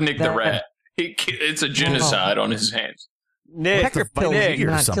because of Nick the Rat. It's a genocide on his hands. Nick,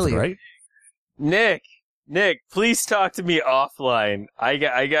 right? Nick, please talk to me offline. I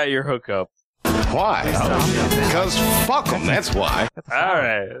got your hookup. Why? Because fuck them, that's why. All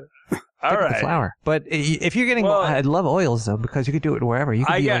right. All right. Flour. But if you're getting, I love oils though, because you could do it wherever. You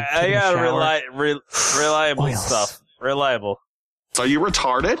could I got reliable stuff. Reliable. Are you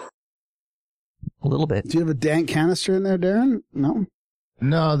retarded? A little bit. Do you have a Dank canister in there, Darren? No.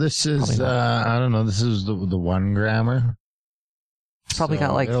 No, this is I don't know. This is the 1 grammer. It's probably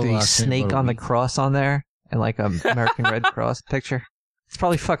got like the snake on the cross on there and like a American Red Cross picture. It's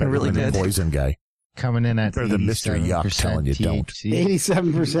probably fucking really good. Poison guy. Coming in at the mystery yuck telling you don't.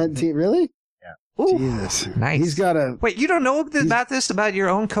 87% T. Really? Yeah. Ooh, Jesus. Nice. He's got a. Wait, you don't know about your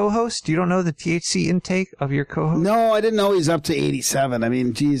own co-host? You don't know the THC intake of your co-host? No, I didn't know he's up to 87. I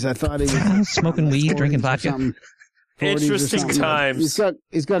mean, geez, I thought he was smoking weed, drinking vodka. Interesting times.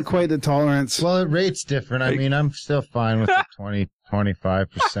 He's got quite the tolerance. Well, it rates different. I mean, I'm still fine with the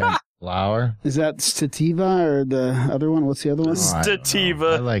 25% flour. Is that sativa or the other one? What's the other one? Sativa.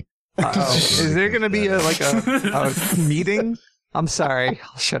 I like. Is there going to be a meeting? I'm sorry.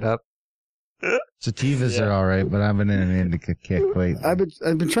 I'll shut up. Sativas are all right, but I've been in an indica kick lately. I've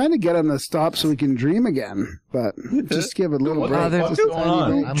been trying to get him to stop so we can dream again, but just give it a little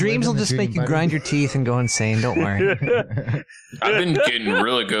break. Dreams will just make you grind your teeth and go insane. Don't worry. I've been getting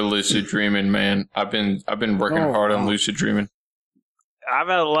really good lucid dreaming, man. I've been working hard on lucid dreaming. I've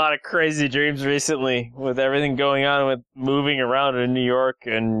had a lot of crazy dreams recently with everything going on with moving around in New York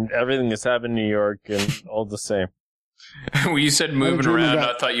and everything that's happened in New York and all the same. When you said moving around,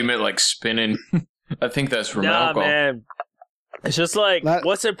 I thought you meant like spinning. I think that's from alcohol. Man. It's just like,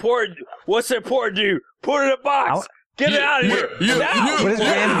 what's important? What's important to you? Put it in a box. Get it out of here. Now.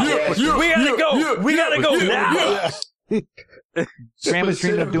 We gotta go. We gotta go now. Grandma's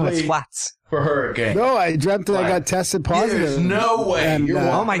dreaming of doing squats. For hurricane. No, I dreamt that I got tested positive. There's no way. And, you're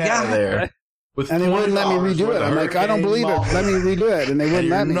oh my God. There. And they wouldn't let me redo it. I'm like, I don't believe it. Let me redo it. And they wouldn't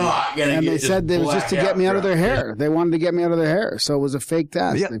let me. And they said it was just to get me out of their hair. They wanted to get me out of their hair. So it was a fake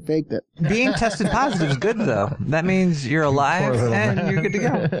test. Yep. They faked it. Being tested positive is good, though. That means you're alive and you're good to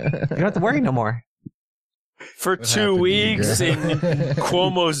go. You don't have to worry no more. For 2 weeks in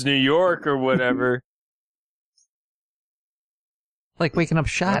Cuomo's New York or whatever. Like waking up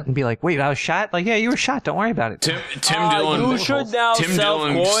shot and be like, wait, I was shot? Like, yeah, you were shot. Don't worry about it. Tim Dillon. You should now Tim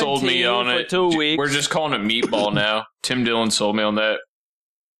Dillon sold me on it. 2 weeks. We're just calling it Meatball now. Tim Dillon sold me on that.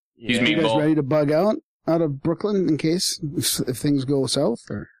 He's Meatball. You guys ready to bug out of Brooklyn in case if things go south?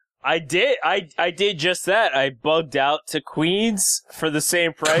 Or? I did. I did just that. I bugged out to Queens for the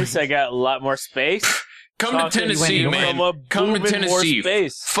same price. I got a lot more space. Come to Tennessee, man. Come to Tennessee.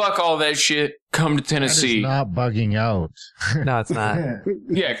 Fuck all that shit. Come to Tennessee. That is not bugging out. No, it's not.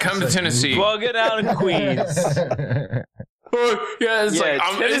 Yeah, come to Tennessee. Bug it out in Queens.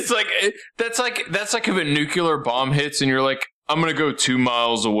 That's like if a nuclear bomb hits and you're like, I'm gonna go 2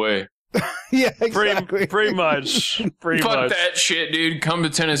 miles away. Yeah, exactly. Pretty much. Fuck that shit, dude. Come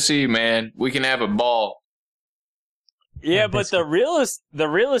to Tennessee, man. We can have a ball. Yeah, but the real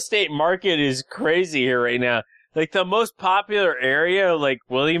estate market is crazy here right now. Like the most popular area, like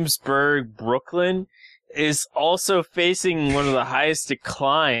Williamsburg, Brooklyn, is also facing one of the highest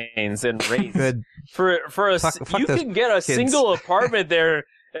declines in rates. Good. You can get a single apartment there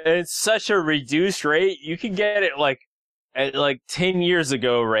at such a reduced rate. You can get it at 10 years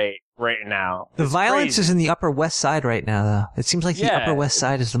ago rate right now. The violence is in the Upper West Side right now, though. It seems like the Upper West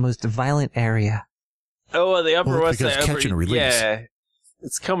Side is the most violent area. Oh, well, the Upper West Side. Catch and release. Yeah,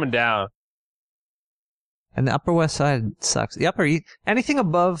 it's coming down. And the Upper West Side sucks. The Upper East, anything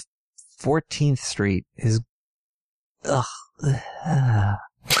above 14th Street is, ugh. No,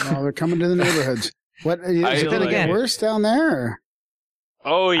 they're coming to the neighborhoods. What is it going to get worse down there?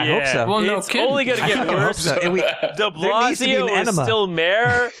 Oh yeah, I hope so. Well, it's only going to get worse. De Blasio is still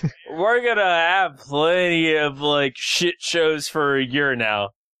mayor. We're gonna have plenty of shit shows for a year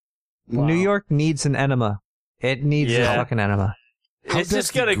now. Wow. New York needs an enema. It needs a fucking enema. It's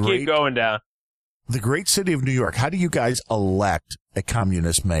just going to keep going down. The great city of New York, how do you guys elect a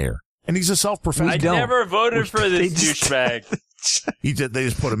communist mayor? And he's a self-professed. I never voted for this douchebag. They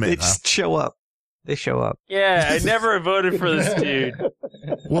just put him in. They just show up. They show up. Yeah, I never voted for this dude.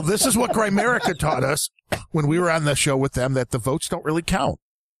 Well, this is what Grimerica taught us when we were on the show with them, that the votes don't really count.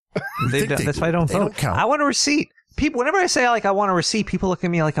 That's why I don't vote. Don't count. I want a receipt. People, whenever I say I want a receipt, people look at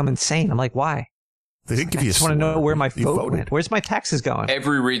me like I'm insane. I'm like, why? They didn't give I you. just want to know where my vote went. Where's my taxes going?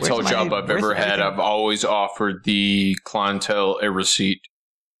 Every retail job I've ever had, I've always offered the clientele a receipt.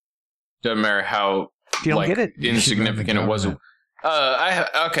 Doesn't matter how if you don't get it, insignificant it was. I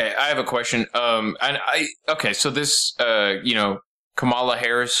have a question. So this, Kamala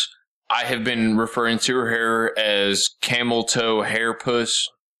Harris, I have been referring to her as camel toe hair puss.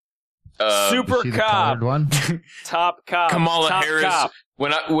 Super cop. One? Top cop. Kamala top Harris. Cop.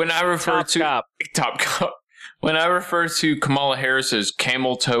 When I refer top cop. When I refer to Kamala Harris as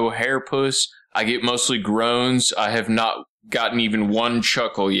camel toe hair puss, I get mostly groans. I have not gotten even one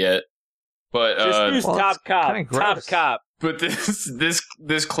chuckle yet. But just use top cop. Top cop. But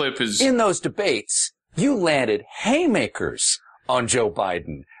this clip is in those debates. You landed haymakers on Joe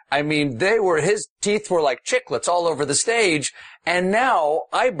Biden. I mean, his teeth were like chiclets all over the stage. And now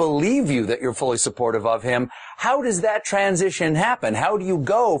I believe you that you're fully supportive of him. How does that transition happen? How do you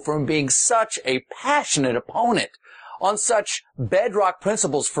go from being such a passionate opponent on such bedrock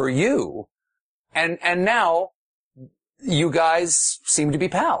principles for you? And now you guys seem to be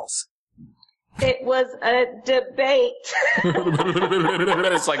pals. It was a debate.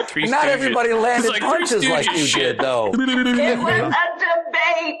 It's like Three Stooges. Not everybody landed punches like you did, though. It was a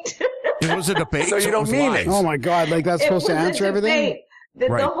debate. It was a debate. So you don't mean it. Oh my God! Like that's supposed to answer everything.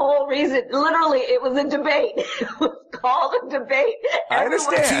 The whole reason, literally, it was a debate. It was called a debate. I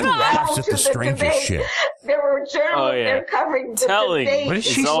understand. Laughs at the strangest shit. There were journalists there covering the debate. What is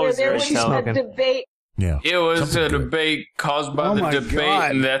she? There was a debate. Yeah. It was a debate caused by the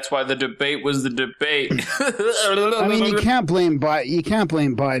debate, and that's why the debate was the debate. I mean, you can't blame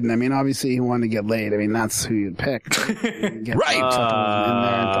Biden. I mean, obviously he wanted to get laid. I mean, that's who you'd pick. Right. In there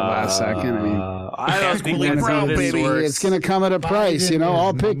at the last second. I mean, I don't think that's how this works. It's going to come at a price.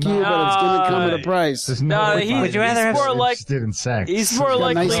 I'll pick you, but it's going to come at a price. No, would you rather have more like sex? He's more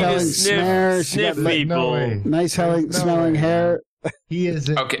likely to sniff people. Nice smelling hair. He is.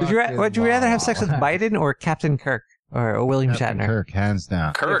 Okay. Would you rather have sex with Biden or Captain Kirk or William Shatner? Kirk, hands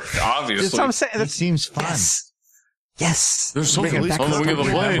down. Kirk, obviously. That's what I'm saying. It seems fun. Yes. There's something on the wing of the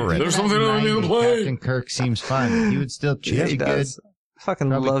plane. There's something on the wing of the plane. Captain Kirk seems fun. He would still treat you good. Fucking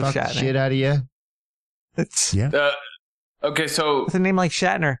love Shatner. Shit out of you. Yeah. Okay, so with a name like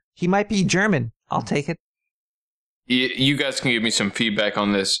Shatner, he might be German. I'll take it. You guys can give me some feedback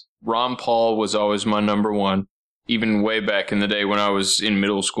on this. Ron Paul was always my number one. Even way back in the day when I was in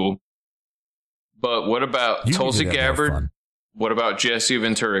middle school. But what about Tulsi Gabbard? What about Jesse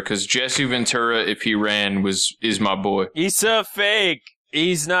Ventura? Because Jesse Ventura, if he ran, is my boy. He's a fake.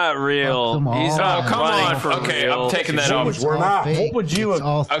 He's not real. Come on. Okay, real. I'm taking that off. We're not. What would you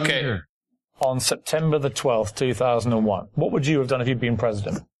have... Okay. On September the 12th, 2001, what would you have done if you'd been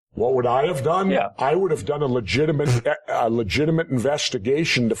president? What would I have done? Yeah. I would have done a legitimate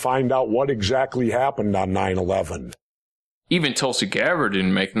investigation to find out what exactly happened on 9/11. Even Tulsi Gabbard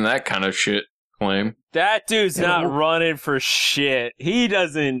didn't make that kind of shit claim. That dude's not running for shit. He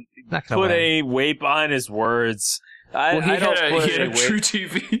doesn't put any weight behind his words. He had a True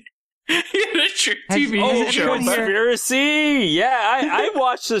TV. He had a True TV show. Conspiracy? Yeah, I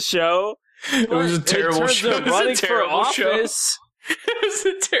watched the show. It was a terrible show. It was a terrible show. It was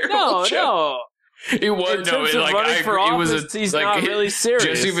a terrible show. No. It was it was he's not really serious.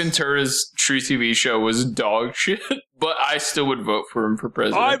 Jesse Ventura's True TV show was dog shit, but I still would vote for him for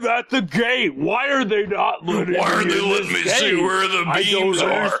president. I'm at the gate. Why are they not letting me see where the beams I don't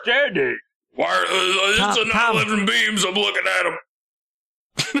are? understand it. Why it's the 9/11 beams? I'm looking at them.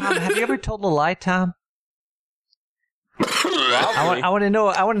 Tom, have you ever told a lie, Tom? I want to know.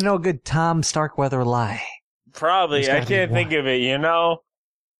 I want to know a good Tom Starkweather lie. Probably. I can't think of it.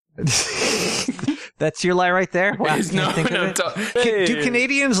 That's your lie right there. Wow, do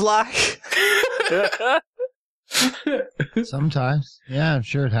Canadians lie? Sometimes. Yeah, I'm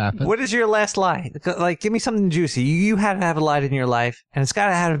sure it happens. What is your last lie? Like, give me something juicy. You had to have lied in your life, and it's got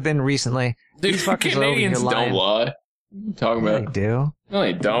to have been recently. Dude, Canadians don't lie. What are you talking about? They do. No,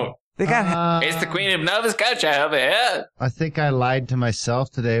 they don't. They got. It's the Queen of Nova Scotia over here. I think I lied to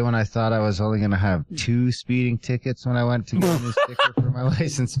myself today when I thought I was only going to have 2 speeding tickets when I went to get a new sticker for my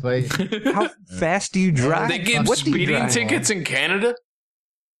license plate. How fast do you drive? They give speeding tickets in Canada?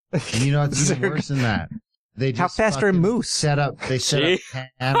 And you know, it's even worse than that. They just How fast are moose? Set up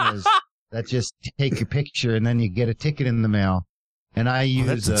cameras that just take your picture and then you get a ticket in the mail. And I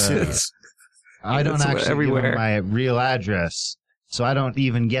use I don't actually give them my real address, so I don't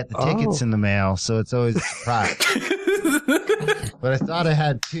even get the tickets in the mail, so it's always a surprise. But I thought I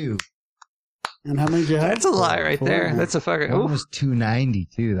had 2. And how many did you have? That's a lie right there. That's a fucking... One was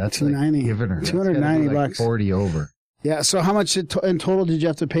 $290 too. That's $290. Like giving her. $290 like 40 over. Yeah, so how much in total did you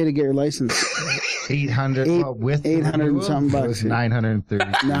have to pay to get your license? 800 with 800 and something bucks. It was 930.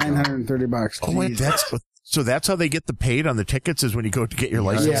 $930. Oh wait, that's how they get the paid on the tickets is when you go to get your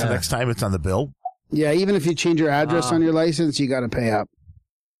license. The next time it's on the bill. Yeah, even if you change your address on your license, you got to pay up.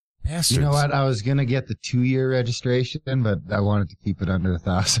 Bastards. You know what? I was gonna get the 2-year registration, but I wanted to keep it under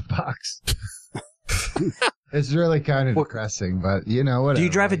 $1,000. It's really kind of depressing, but you know what? Do you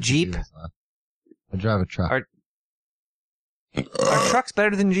drive a Jeep? I drive a truck. Are trucks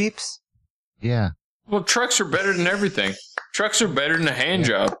better than Jeeps? Yeah. Well, trucks are better than everything. Trucks are better than a hand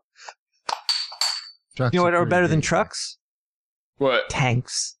job. Trucks, you know what are better than trucks? What?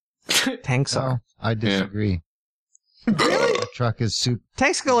 Tanks. Tanks are. I disagree. Really? A truck is super.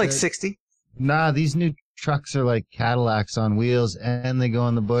 Tanks go like 60. Nah, these new trucks are like Cadillacs on wheels, and they go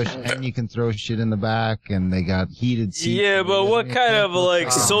in the bush, and you can throw shit in the back, and they got heated seats. Yeah, but what kind of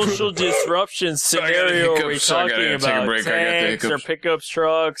like social disruption scenario are we talking about? Tanks or pickup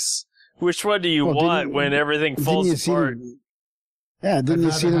trucks? Which one do you want when everything falls apart? Yeah, didn't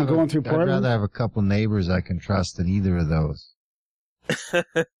you see them going through Portland? I'd rather have a couple neighbors I can trust than either of those. I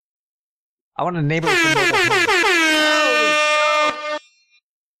want a neighbor with a mobile home.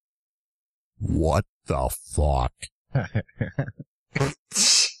 What the fuck?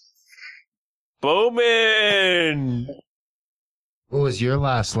 Bowman! What was your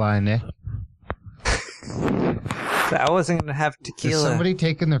last line, Nick? I wasn't going to have tequila. Is somebody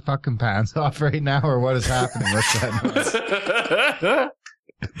taking their fucking pants off right now, or what is happening? What's that noise?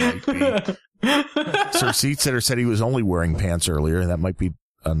 Sir Seatsitter said he was only wearing pants earlier, and that might be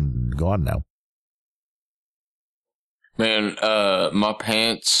gone now. Man, my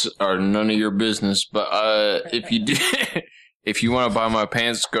pants are none of your business, but if you do, if you want to buy my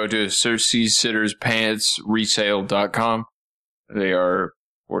pants, go to SirSeasittersPantsResale.com. They are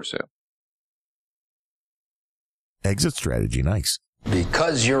for sale. Exit strategy, nice.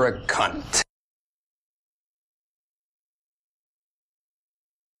 Because you're a cunt.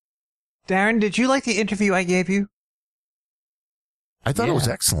 Darren, did you like the interview I gave you? I thought it was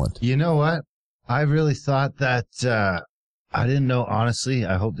excellent. You know what? I really thought that, I didn't know, honestly,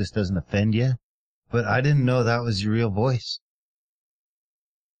 I hope this doesn't offend you, but I didn't know that was your real voice.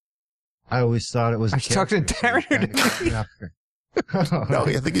 I always thought it was... Are you talking to Darren? No,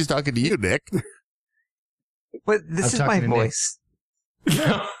 I think he's talking to you, Nick. But this is my voice.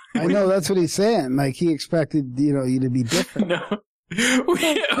 I know, that's what he's saying. Like, he expected, you to be different. No.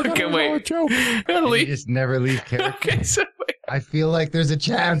 Okay, wait. You just never leave character. Okay, so wait. I feel like there's a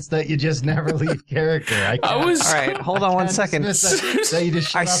chance that you just never leave character. All right, hold on one second. I see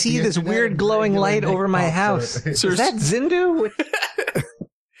this weird glowing light over my house. Is that Zindu?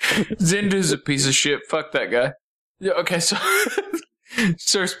 Zindu's a piece of shit. Fuck that guy. Yeah, okay, so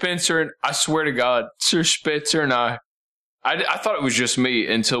Sir Spencer and I swear to God, Sir Spencer and I thought it was just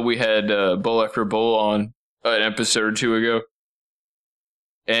me until we had Bull After Bull on an episode or two ago.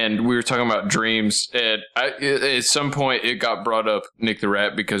 And we were talking about dreams, and at some point it got brought up Nick the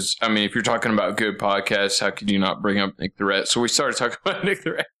Rat, because, I mean, if you're talking about good podcasts, how could you not bring up Nick the Rat? So we started talking about Nick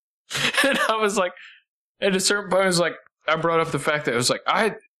the Rat. And I was like, at a certain point, I brought up the fact that I was like,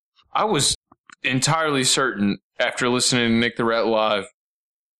 I was entirely certain after listening to Nick the Rat live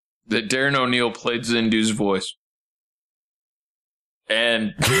that Darren O'Neill played Zindu's voice.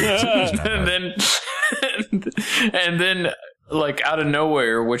 And then like out of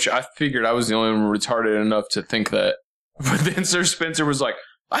nowhere, which I figured I was the only one retarded enough to think that. But then Sir Spencer was like,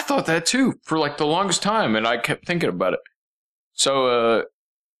 I thought that too for like the longest time, and I kept thinking about it. So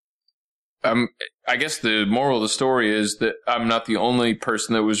I guess the moral of the story is that I'm not the only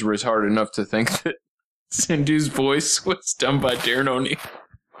person that was retarded enough to think that Zindu's voice was done by Darren O'Neill.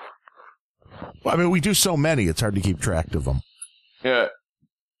 Well, I mean, we do so many, it's hard to keep track of them. Yeah.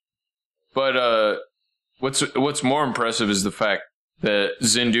 But what's more impressive is the fact that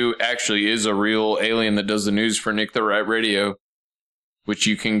Zindu actually is a real alien that does the news for Nick the Rat Radio, which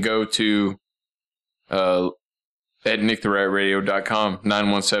you can go to at nicktheratradio.com,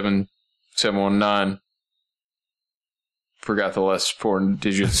 917-719. Forgot the last 4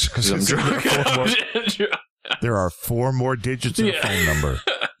 digits because I'm drunk. There are 4 more digits in a phone number.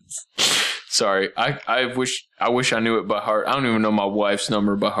 Sorry, I wish I knew it by heart. I don't even know my wife's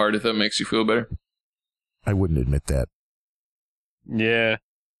number by heart, if that makes you feel better. I wouldn't admit that. Yeah.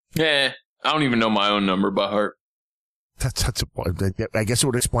 Yeah, I don't even know my own number by heart. That's I guess it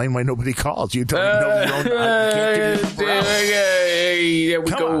would explain why nobody calls. You don't know your own. You can't give your there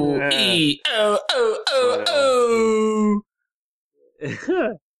we go.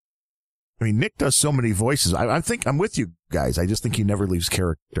 I mean, Nick does so many voices. I think I'm with you guys. I just think he never leaves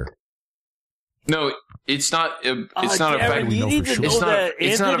character. No, it's not. It's not Karen, a fact. You need to know that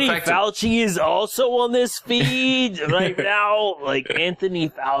Anthony Fauci is also on this feed right now. Like, Anthony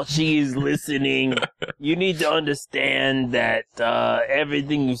Fauci is listening. You need to understand that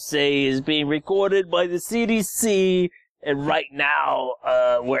everything you say is being recorded by the CDC, and right now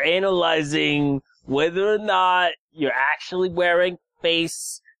we're analyzing whether or not you're actually wearing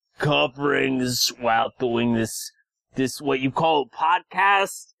face coverings while doing this what you call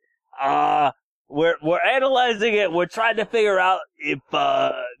podcast. We're analyzing it. We're trying to figure out if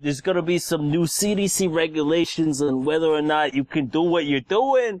there's going to be some new CDC regulations on whether or not you can do what you're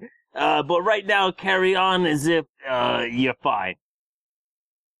doing. But right now, carry on as if you're fine.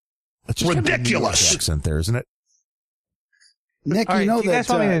 It's just ridiculous accent there, isn't it? Nick, you know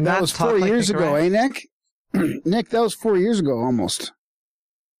that was 4 years ago, eh, Nick? Nick, that was 4 years ago almost.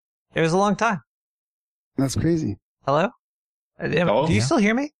 It was a long time. That's crazy. Hello? Do you still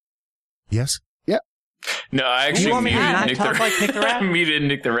hear me? Yes. Yep. No, I actually muted Nick the Rat. Muted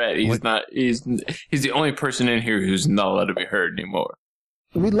Nick the Rat. He's not. He's the only person in here who's not allowed to be heard anymore.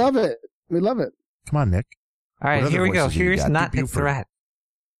 We love it. We love it. Come on, Nick. All right, here we go. Here's not Nick the Rat.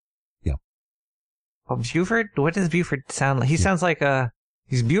 Yeah. Oh, Buford? What does Buford sound like? He sounds like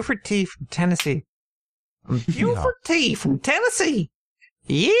he's Buford T from Tennessee. Buford T from Tennessee.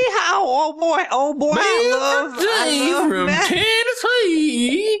 Yeehaw! Oh boy! I love from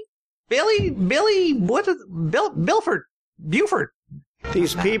Tennessee. Billy, what is Buford?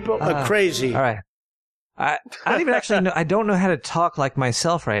 These people are crazy. All right. I don't even actually know. I don't know how to talk like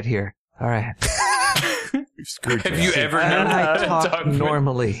myself right here. All right. Have you ever known how to talk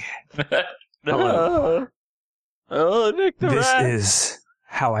normally? Oh, Nick the Rat. This is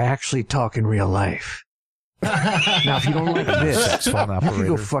how I actually talk in real life. Now, if you don't like this, you can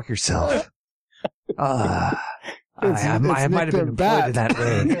go fuck yourself. I might have been employed in that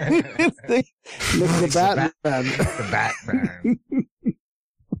way. Nick the Batman. The Batman.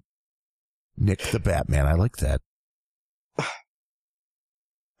 Nick the Batman. I like that.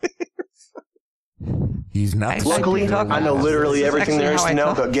 He's not. Luckily, I know literally everything there is to know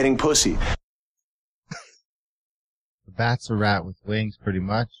about getting pussy. The bat's a rat with wings, pretty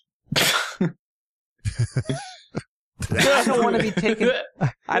much. I don't want to be taken.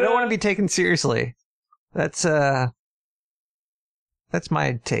 I don't want to be taken seriously. That's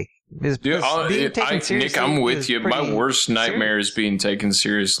my take. Dude, Nick, I'm with you. My worst nightmare is being taken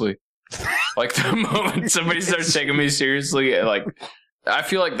seriously. Like, the moment somebody starts taking me seriously, like, I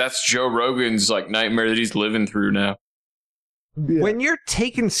feel like that's Joe Rogan's like nightmare that he's living through now. Yeah. When you're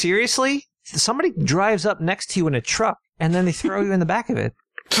taken seriously, somebody drives up next to you in a truck, and then they throw you in the back of it.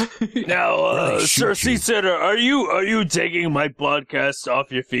 Now, Sir C-Setter, are you taking my podcast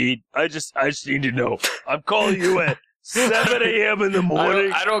off your feed? I just need to know. I'm calling you at 7 a.m. in the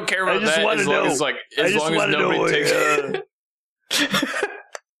morning. I don't care about that as long as nobody takes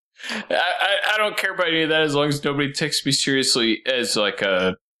I don't care about any of that as long as nobody takes me seriously as like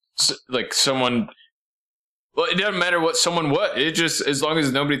someone. Well, it doesn't matter what someone it just as long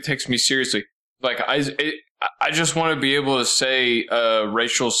as nobody takes me seriously. Like I just want to be able to say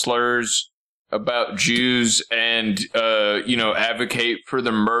racial slurs about Jews and advocate for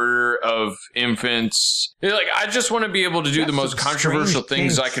the murder of infants. Like, I just want to be able to do the most controversial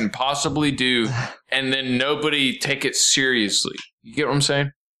things I can possibly do, and then nobody take it seriously. You get what I'm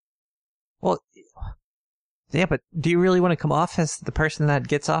saying? Well, yeah, but do you really want to come off as the person that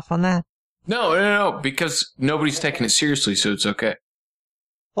gets off on that? No, because nobody's taking it seriously, so it's okay.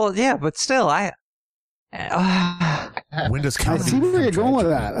 Well, yeah, but still, When does I see where you're going with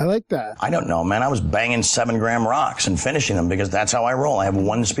that. I like that. I don't know, man. I was banging 7-gram rocks and finishing them because that's how I roll. I have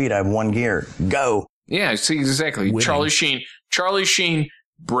one speed. I have one gear. Go. Yeah, see, exactly. Winning. Charlie Sheen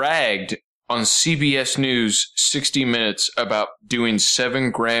bragged on CBS News 60 Minutes about doing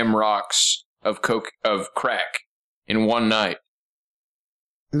 7-gram rocks of crack in one night.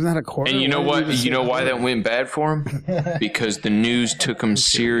 Isn't that a quarter? And you know what? You know why that went bad for him? Because the news took him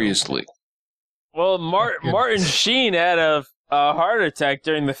seriously. Well, Martin Sheen had a heart attack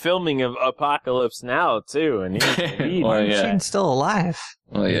during the filming of Apocalypse Now, too. And Martin Sheen's still alive.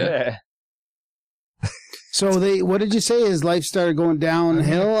 Oh, yeah. So what did you say? His life started going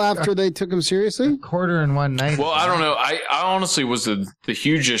downhill after they took him seriously? Quarter in one night. Well, I don't know. I honestly was the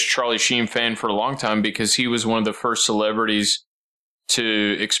hugest Charlie Sheen fan for a long time because he was one of the first celebrities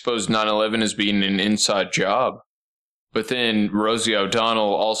to expose 9/11 as being an inside job. But then Rosie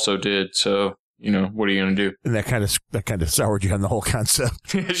O'Donnell also did, so what are you going to do? And that kind of soured you on the whole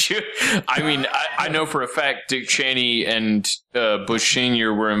concept. I mean, I know for a fact Dick Cheney and Bush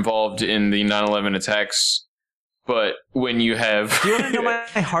Sr. were involved in the 9/11 attacks. But when you have, do you want to know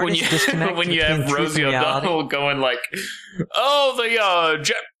my hardest disconnect? When you have Rosie O'Donnell going like, "Oh,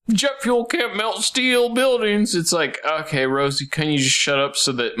 the jet fuel can't melt steel buildings," it's like, okay, Rosie, can you just shut up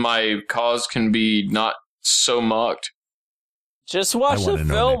so that my cause can be not so mocked? Just watch the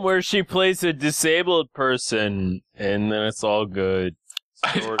film where she plays a disabled person, and then it's all good.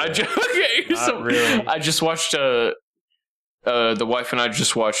 I just watched the wife and I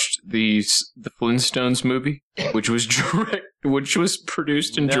just watched the Flintstones movie, which was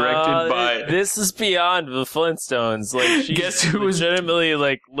produced and directed by. This is beyond the Flintstones. Like, she's guess who was legitimately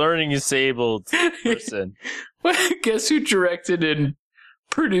like learning disabled person. Guess who directed and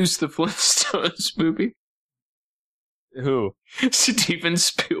produced the Flintstones movie? Who? Steven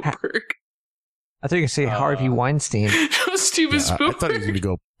Spielberg. I think you say Harvey Weinstein. No, Steven Spielberg. I thought he was going to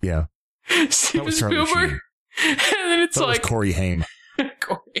go. Yeah. Steven Spielberg. And then it's like Corey Haim.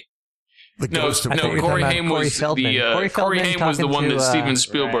 Corey. Corey Haim was Corey Haim was the one that Steven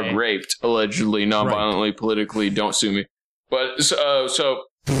Spielberg raped, allegedly, non-violently, politically. Don't sue me. But so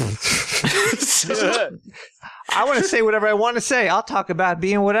I want to say whatever I want to say. I'll talk about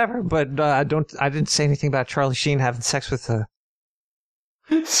being whatever, but I didn't say anything about Charlie Sheen having sex with her.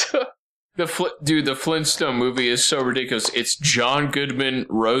 So, the Flintstone movie is so ridiculous. It's John Goodman,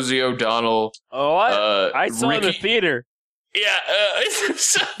 Rosie O'Donnell. Oh, I saw it in the theater. Yeah, it's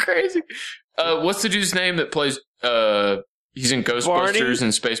so crazy. What's the dude's name that plays? He's in Ghostbusters Barney?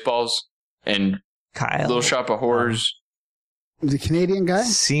 and Spaceballs and Kyle. Little Shop of Horrors. The Canadian guy?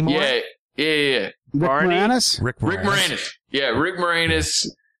 Seymour? Yeah. Rick Barney? Moranis? Rick Moranis. Yeah, Rick Moranis,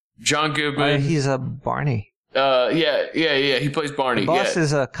 John Goodman. He's a Barney. Yeah. He plays Barney. The boss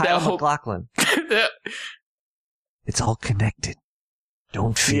is Kyle That whole- MacLachlan. It's all connected.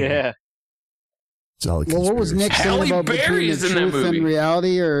 Don't fear. Yeah. It's all Well, what was Nick saying about between the truth and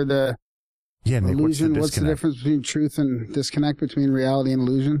reality, or the Nick, illusion? What's the difference between truth and disconnect between reality and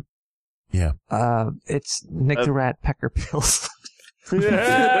illusion? Yeah. It's Nick the Rat Pecker Pills. Are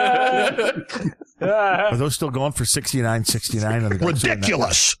those still going for $69.69 on the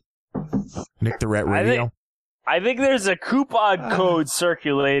ridiculous? Nick the Rat Radio. I think there's a coupon code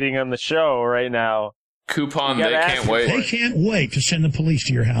circulating on the show right now. Coupon, they can't wait. They can't wait to send the police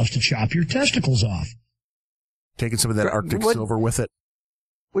to your house to chop your testicles off. Taking some of that Arctic silver with it.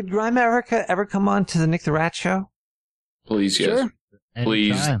 Would Grime Erica ever come on to the Nick the Rat show? Please, yes. Sure.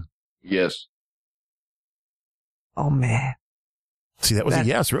 Please. Anytime. Yes. Oh, man. See, that was a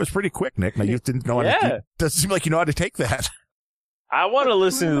yes. It was pretty quick, Nick. Now, you didn't know how to. Doesn't seem like you know how to take that. I want to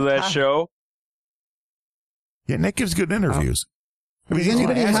listen to that show. Yeah, Nick gives good interviews. Does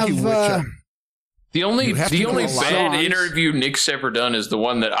anybody have... The only bad interview Nick's ever done is the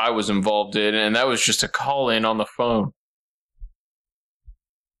one that I was involved in, and that was just a call in on the phone.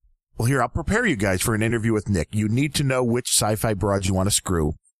 Well, here, I'll prepare you guys for an interview with Nick. You need to know which sci-fi broads you want to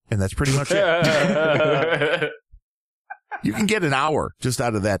screw, and that's pretty much it. You can get an hour just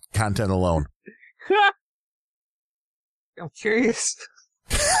out of that content alone. I'm curious.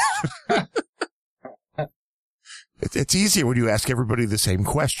 It's easier when you ask everybody the same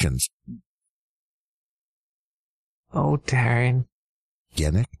questions. Oh, Darren. Yeah,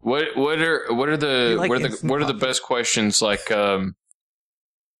 Nick. What are the best questions? Like,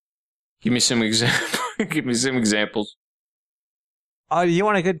 give me some examples. Oh, you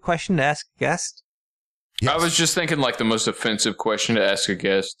want a good question to ask a guest? Yes. I was just thinking like the most offensive question to ask a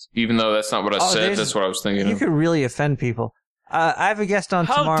guest, even though that's not what I said. That's what I was thinking. You could really offend people. I have a guest on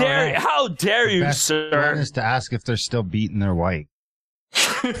tomorrow night. How dare you, Best sir? one is to ask if they're still beating their wife.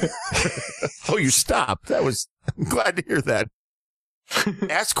 Oh, you stopped. I'm glad to hear that.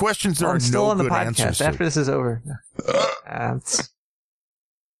 Ask questions there I'm are still no on the good answers podcast after to. this is over.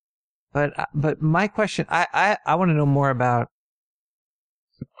 But my question, I want to know more about.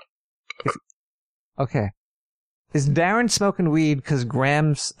 Okay, is Darren smoking weed because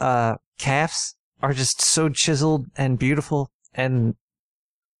Graham's calves are just so chiseled and beautiful and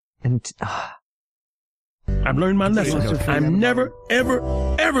I've learned my lesson. I'm never, ever,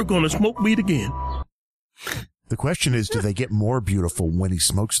 ever going to smoke weed again. The question is, do they get more beautiful when he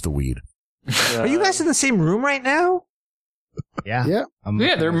smokes the weed? Are you guys in the same room right now? Yeah. Yeah.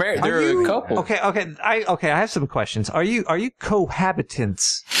 Yeah, they're married. They're a couple. Okay. I have some questions. Are you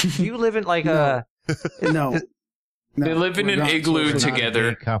cohabitants? Do you live in like a? No. They live in an igloo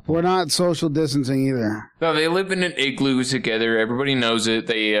together. We're not social distancing either. No, they live in an igloo together. Everybody knows it.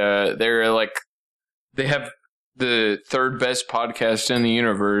 They have the third best podcast in the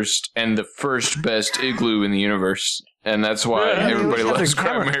universe and the first best igloo in the universe. And that's why everybody loves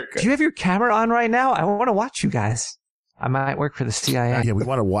Crime America. Do you have your camera on right now? I want to watch you guys. I might work for the CIA. Yeah, we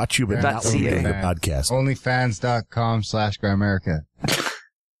want to watch you, but not when we're doing a podcast. Onlyfans.com/Grimerica.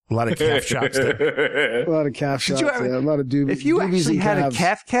 A lot of calf shots there. A lot of calf shots. A lot of doobies. If you actually had a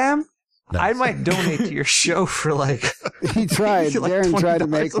calf cam, I might donate to your show for like. He tried. like Darren tried to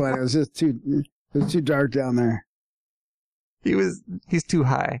make $20 one. It was just too dark down there. He's too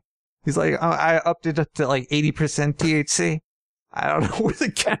high. He's like, I upped it up to like 80% THC. I don't know where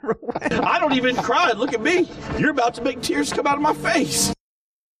the camera went. I don't even cry. Look at me. You're about to make tears come out of my face.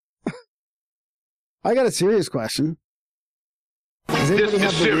 I got a serious question. Does anybody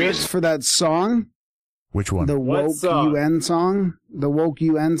have the lyrics for that song? Which one? The Woke UN song? The Woke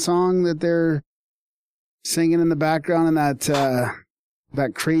UN song that they're singing in the background in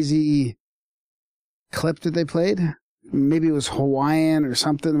that crazy clip that they played? Maybe it was Hawaiian or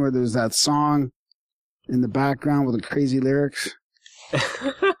something where there's that song in the background with the crazy lyrics.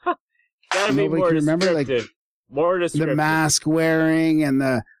 Gotta be more remember, like more descriptive. The mask wearing and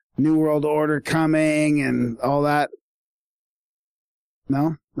the New World Order coming and all that.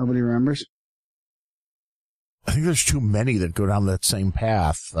 No? Nobody remembers? I think there's too many that go down that same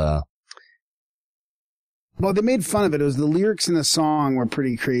path. Well, they made fun of it. It was the lyrics in the song were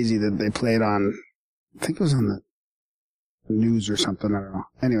pretty crazy that they played on. I think it was on the news or something. I don't know.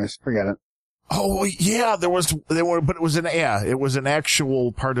 Anyways, forget it. Oh yeah, but it was an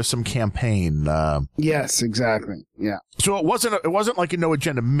actual part of some campaign. Yes, exactly. Yeah. So it wasn't like a no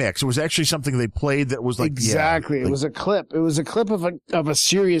agenda mix. It was actually something they played that was like exactly. Yeah, it was a clip. It was a clip of a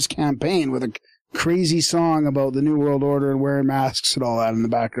serious campaign with a crazy song about the New World Order and wearing masks and all that in the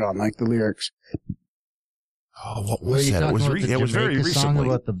background, like the lyrics. Oh, what was that? It was very recently. Song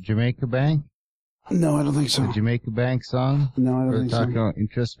about the Jamaica Bank? No, I don't think so. The Jamaica Bank song? No, I don't think so. Talking about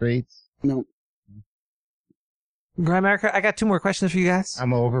interest rates? No. Grimerica, I got two more questions for you guys.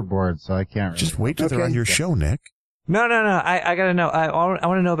 I'm overboard, so I can't. Just wait till they're on your show, Nick. No. I gotta know. I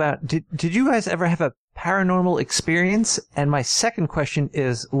want to know about. Did you guys ever have a paranormal experience? And my second question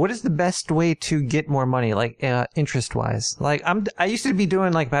is, what is the best way to get more money, like interest wise? Like I used to be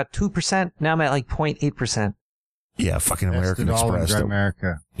doing like about 2%. Now I'm at like 0.8%. Yeah, fucking American Express.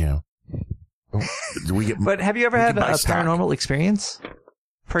 America. Yeah. But have you ever had a paranormal experience?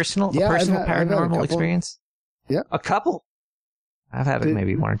 Personal paranormal experience? Yeah. A couple? I've had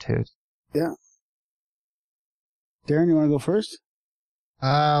maybe one or two. Yeah. Darren, you want to go first?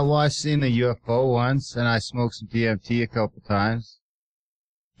 Well, I seen a UFO once, and I smoked some DMT a couple times.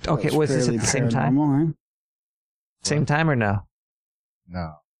 Okay, was this at the same time? Eh? Same time or no?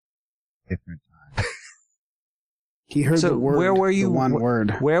 No. Different time. He heard the word. Where were you? The one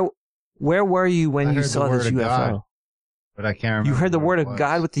word. Where were you when you saw this UFO? God, but I can't remember. You heard the word of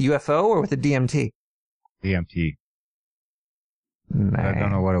God with the UFO or with the DMT? DMT. Man. I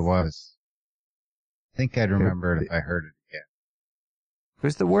don't know what it was. I think I'd remember it if I heard it again. It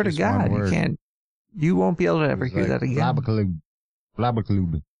was the word of God. You won't be able to ever hear that again.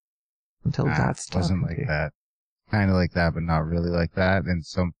 Blabakaloob. Until God's talking wasn't like that. Kind of like that, but not really like that. And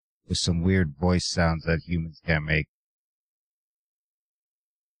with some weird voice sounds that humans can't make.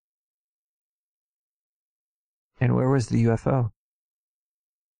 And where was the UFO?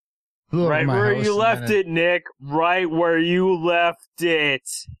 Right where you left it, Nick. Right where you left it.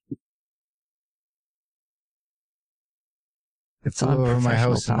 It flew over my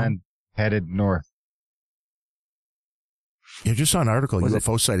house and then headed north. Yeah, just saw an article.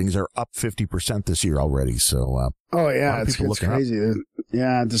 UFO sightings are up 50% this year already. So, oh yeah, it's crazy.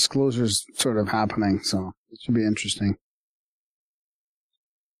 Yeah, disclosures sort of happening, so it should be interesting.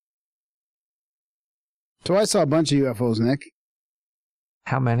 So I saw a bunch of UFOs, Nick.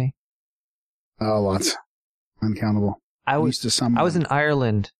 How many? Oh, lots. Uncountable. I was in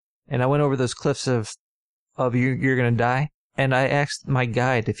Ireland, and I went over those cliffs of you're gonna die, and I asked my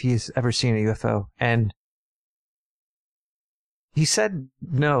guide if he's ever seen a UFO, and he said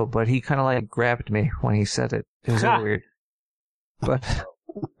no, but he kind of like grabbed me when he said it. It was weird. But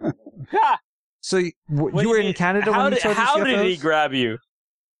so you were in Canada when you saw these UFOs? How did he grab you?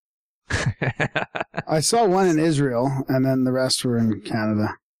 I saw one in Israel, and then the rest were in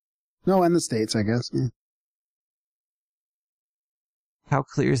Canada. No, in the States, I guess. Yeah. How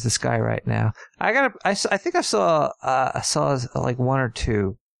clear is the sky right now? I think I saw like one or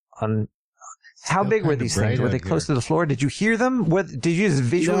two on. How big were these things? Were they close to the floor? Did you hear them? Did you just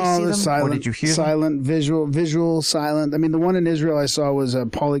visually see them? Silent, or did you hear silent, visual, silent. I mean, the one in Israel I saw was a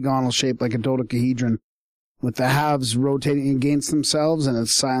polygonal shape like a dodecahedron with the halves rotating against themselves, and it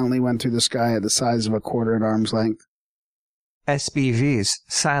silently went through the sky at the size of a quarter at arm's length. SBVs,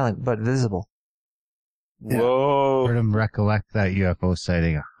 silent but visible. Yeah. Whoa. Heard him recollect that UFO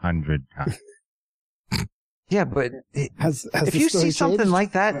sighting 100 times. Yeah, but has if the you story see something changed?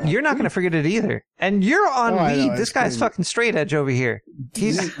 like that, you're not going to forget it either. And you're on I know, weed. This it's guy's crazy. fucking straight edge over here.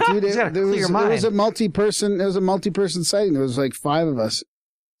 He's Dude, got a clear mind. It was a multi-person sighting. There was like 5 of us.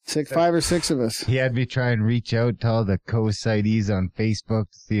 5 or 6 of us. He had me try and reach out to all the co-sightees on Facebook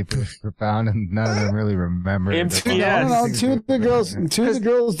to see if it was profound, and none of them really remembered. No, 2 of the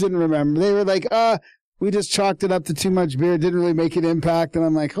girls didn't remember. They were like, we just chalked it up to too much beer. It didn't really make an impact. And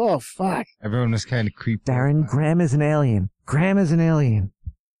I'm like, oh, fuck. Everyone was kind of creeped. Darren, Graham is an alien. Graham is an alien.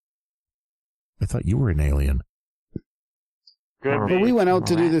 I thought you were an alien. But we went out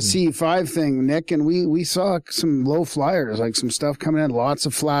to do the C5 thing, Nick, and we saw some low flyers, like some stuff coming in, lots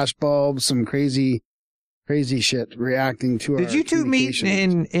of flash bulbs, some crazy shit reacting to our Did you two meet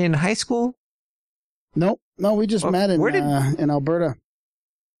in high school? No, we just met in Alberta.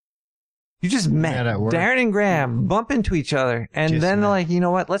 You just met. Darren and Graham bump into each other, and then they're like, you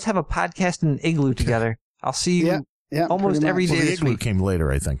know what? Let's have a podcast in an igloo together. I'll see you almost every day this week. Came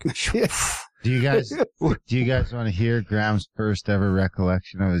later, I think. Do you guys want to hear Graham's first ever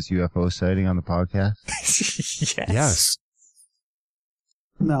recollection of his UFO sighting on the podcast? Yes.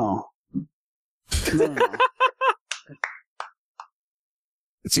 No.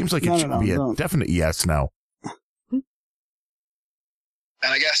 It seems like it should be a definite yes now.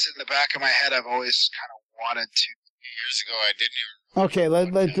 And I guess in the back of my head, I've always kind of wanted to. Years ago, I didn't even. Okay,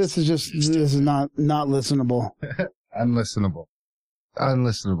 this is not listenable.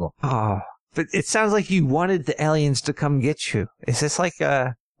 Unlistenable. Oh, but it sounds like you wanted the aliens to come get you. Is this like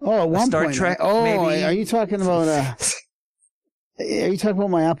a Star Trek? Maybe? Are you talking about Are you talking about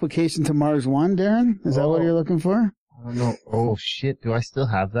my application to Mars One, Darren? Is that what you're looking for? I don't know. Oh shit! Do I still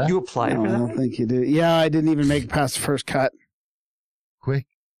have that? You applied for that? I don't think you do. Yeah, I didn't even make it past the first cut.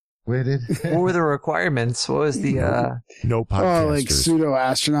 Quick-witted. What were the requirements? What was the no podcasters? Oh, like pseudo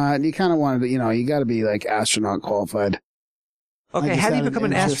astronaut. You kind of wanted to, you got to be like astronaut qualified. Okay, how do you become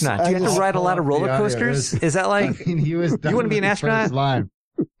an astronaut? Do you have to ride a lot of roller coasters? Is that like he was you want to be an astronaut?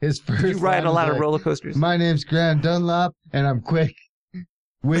 His first you ride a lot of like, roller coasters. My name's Graham Dunlop, and I'm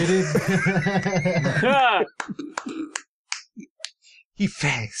quick-witted. He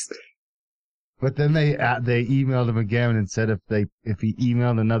fast. But then they emailed him again and said if he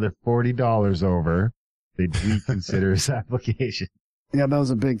emailed another $40 over, they'd reconsider his application. Yeah, that was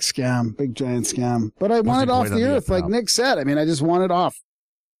a big scam, big giant scam. But I want it off the earth, like Nick said. I mean, I just want it off.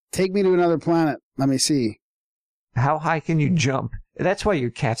 Take me to another planet. Let me see. How high can you jump? That's why your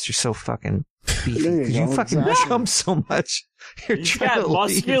cats are so fucking beefy. Because you fucking jump so much. You got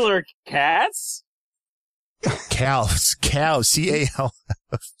muscular cats? Calves. C-A-L.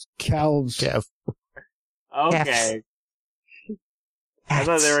 Calves. Calf. Okay. I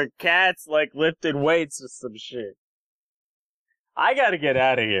thought they were cats, like, lifting weights or some shit. I gotta get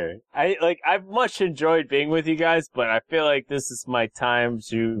out of here. I've much enjoyed being with you guys, but I feel like this is my time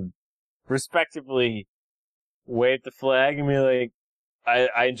to respectively wave the flag and be like,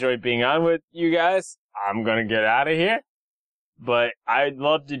 I enjoyed being on with you guys. I'm gonna get out of here. But I'd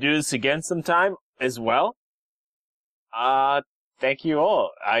love to do this again sometime as well. Thank you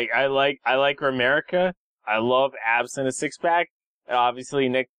all. I like America. I love abs and a six pack. Obviously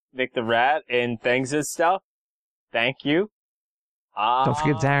Nick the Rat and Things and stuff. Thank you. Don't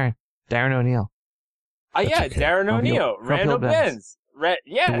forget Darren O'Neill. Yeah, Darren O'Neill. Randall Benz.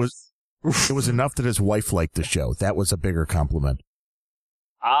 Yes. It was enough that his wife liked the show. That was a bigger compliment.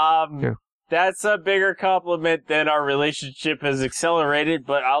 True. That's a bigger compliment than our relationship has accelerated,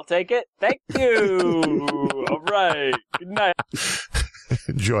 but I'll take it. Thank you. All right. Good night.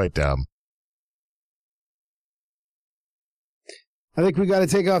 Enjoy it, Dom. I think we got to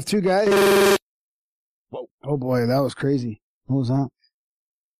take off too, guys. Whoa. Oh boy, that was crazy. What was that?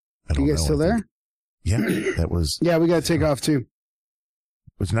 You guys still there? Yeah, that was. Yeah, we got to take off too.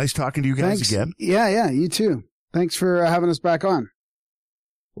 It was nice talking to you guys again. Yeah, you too. Thanks for having us back on.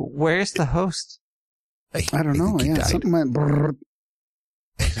 Where's the host? Hey, I don't know. Yeah, something went brrr.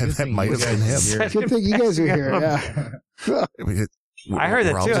 That might have been him. Good thing you guys are here. Yeah. I heard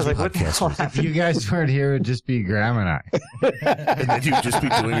that too. I was like, what the hell? If you guys weren't here, it would just be Graham and I. And then you'd just be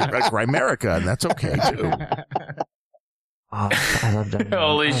doing it like America, and that's okay too. Oh, I love that.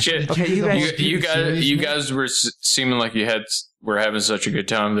 Holy shit! Okay, you guys were seeming like were having such a good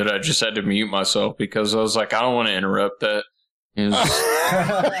time that I just had to mute myself because I was like, I don't want to interrupt that.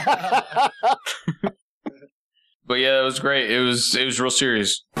 But yeah, it was great. It was real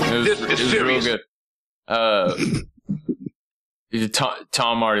serious. It was real good.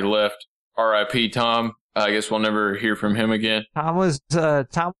 Tom already left. R.I.P. Tom. I guess we'll never hear from him again.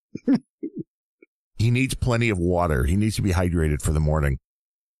 Tom. He needs plenty of water. He needs to be hydrated for the morning.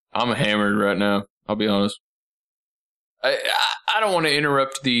 I'm hammered right now. I'll be honest. I don't want to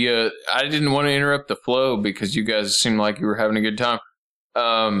interrupt I didn't want to interrupt the flow because you guys seemed like you were having a good time.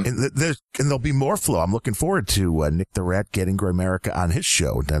 And there'll be more flow. I'm looking forward to Nick the Rat getting Grimerica on his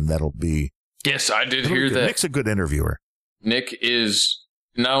show. And that'll be. Yes, I did hear that. Nick's a good interviewer. Nick is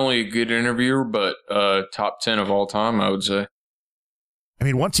not only a good interviewer, but top 10 of all time, I would say. I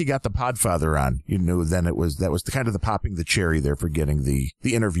mean, once he got the Podfather on, then that was the kind of the popping the cherry there for getting the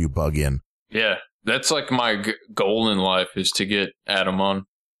interview bug in. Yeah, that's like my goal in life is to get Adam on,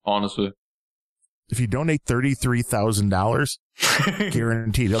 honestly. If you donate $33,000,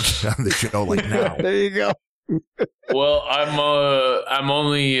 guaranteed he'll get on the show like now. There you go. Well, I'm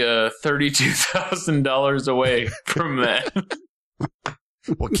only $32,000 away from that.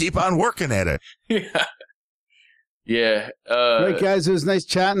 Well, keep on working at it. Yeah. All right, guys, it was nice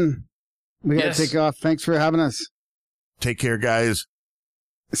chatting. We got to take off. Thanks for having us. Take care, guys.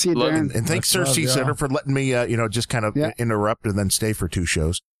 See you, Darren. And thanks, Cersei Center, for letting me, just kind of interrupt and then stay for 2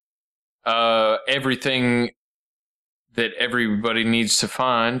 shows. Everything that everybody needs to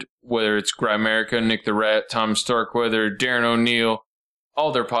find, whether it's Grimerica, Nick the Rat, Tom Starkweather, Darren O'Neill,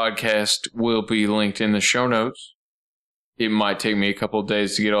 all their podcasts will be linked in the show notes. It might take me a couple of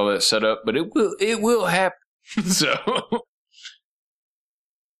days to get all that set up, but it will happen. So,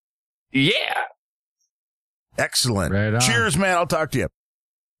 yeah. Excellent. Right on. Cheers, man. I'll talk to you.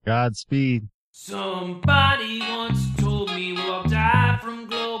 Godspeed. Somebody once told me we'll die from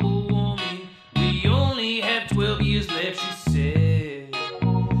global warming. We only have 12 years left, she said.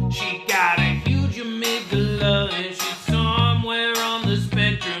 She got a huge amygdala and she's somewhere on the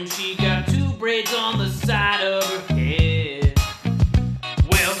spectrum. She got 2 braids on the side of her head.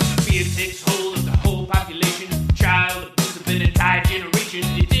 Well, fear takes hold of the whole population. Child abuse of an entire generation.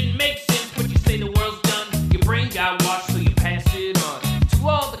 It didn't make sense, but you say the world's done. Your brain got washed, so you pass it on to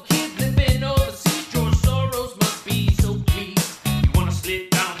all the kids living overseas. George Soros must be so pleased. You wanna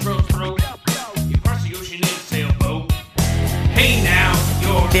slit down Trump's throat? You cross the ocean in a sailboat. Hey now,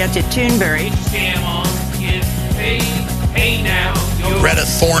 you're Greta Thunberg. Scam on, get paid. Hey now, you're Greta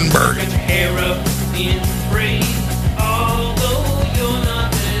Thunberg. Get your hair up in praise. Although you're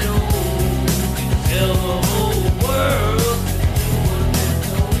not that old, you tell the whole world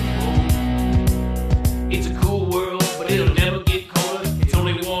it's a cool world, but it'll never get colder. It's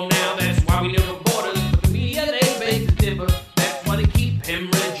only warm now, that's why we never borders. But the media, they beg to differ. That's why they keep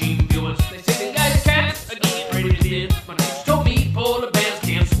hemorrhaging viewers. They say the guys' cats are getting ready to live. My teacher told me polar bears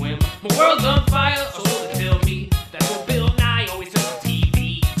can't swim. My world's on fire, so they tell me. That's what Bill Nye always says on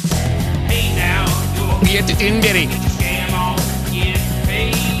TV. Hey now, you're Get it in, Diddy. scam on, get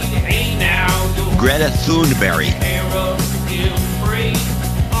paid. Hey now, you're Greta Thunberg. hair up in praise.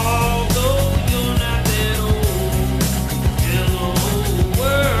 Although you're not that old, tell the whole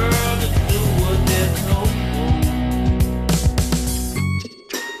world to do what they're told.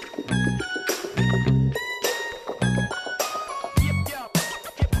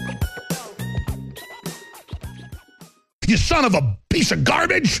 You son of a piece of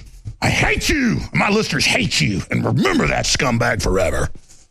garbage! I hate you! My listeners hate you, and remember that scumbag forever.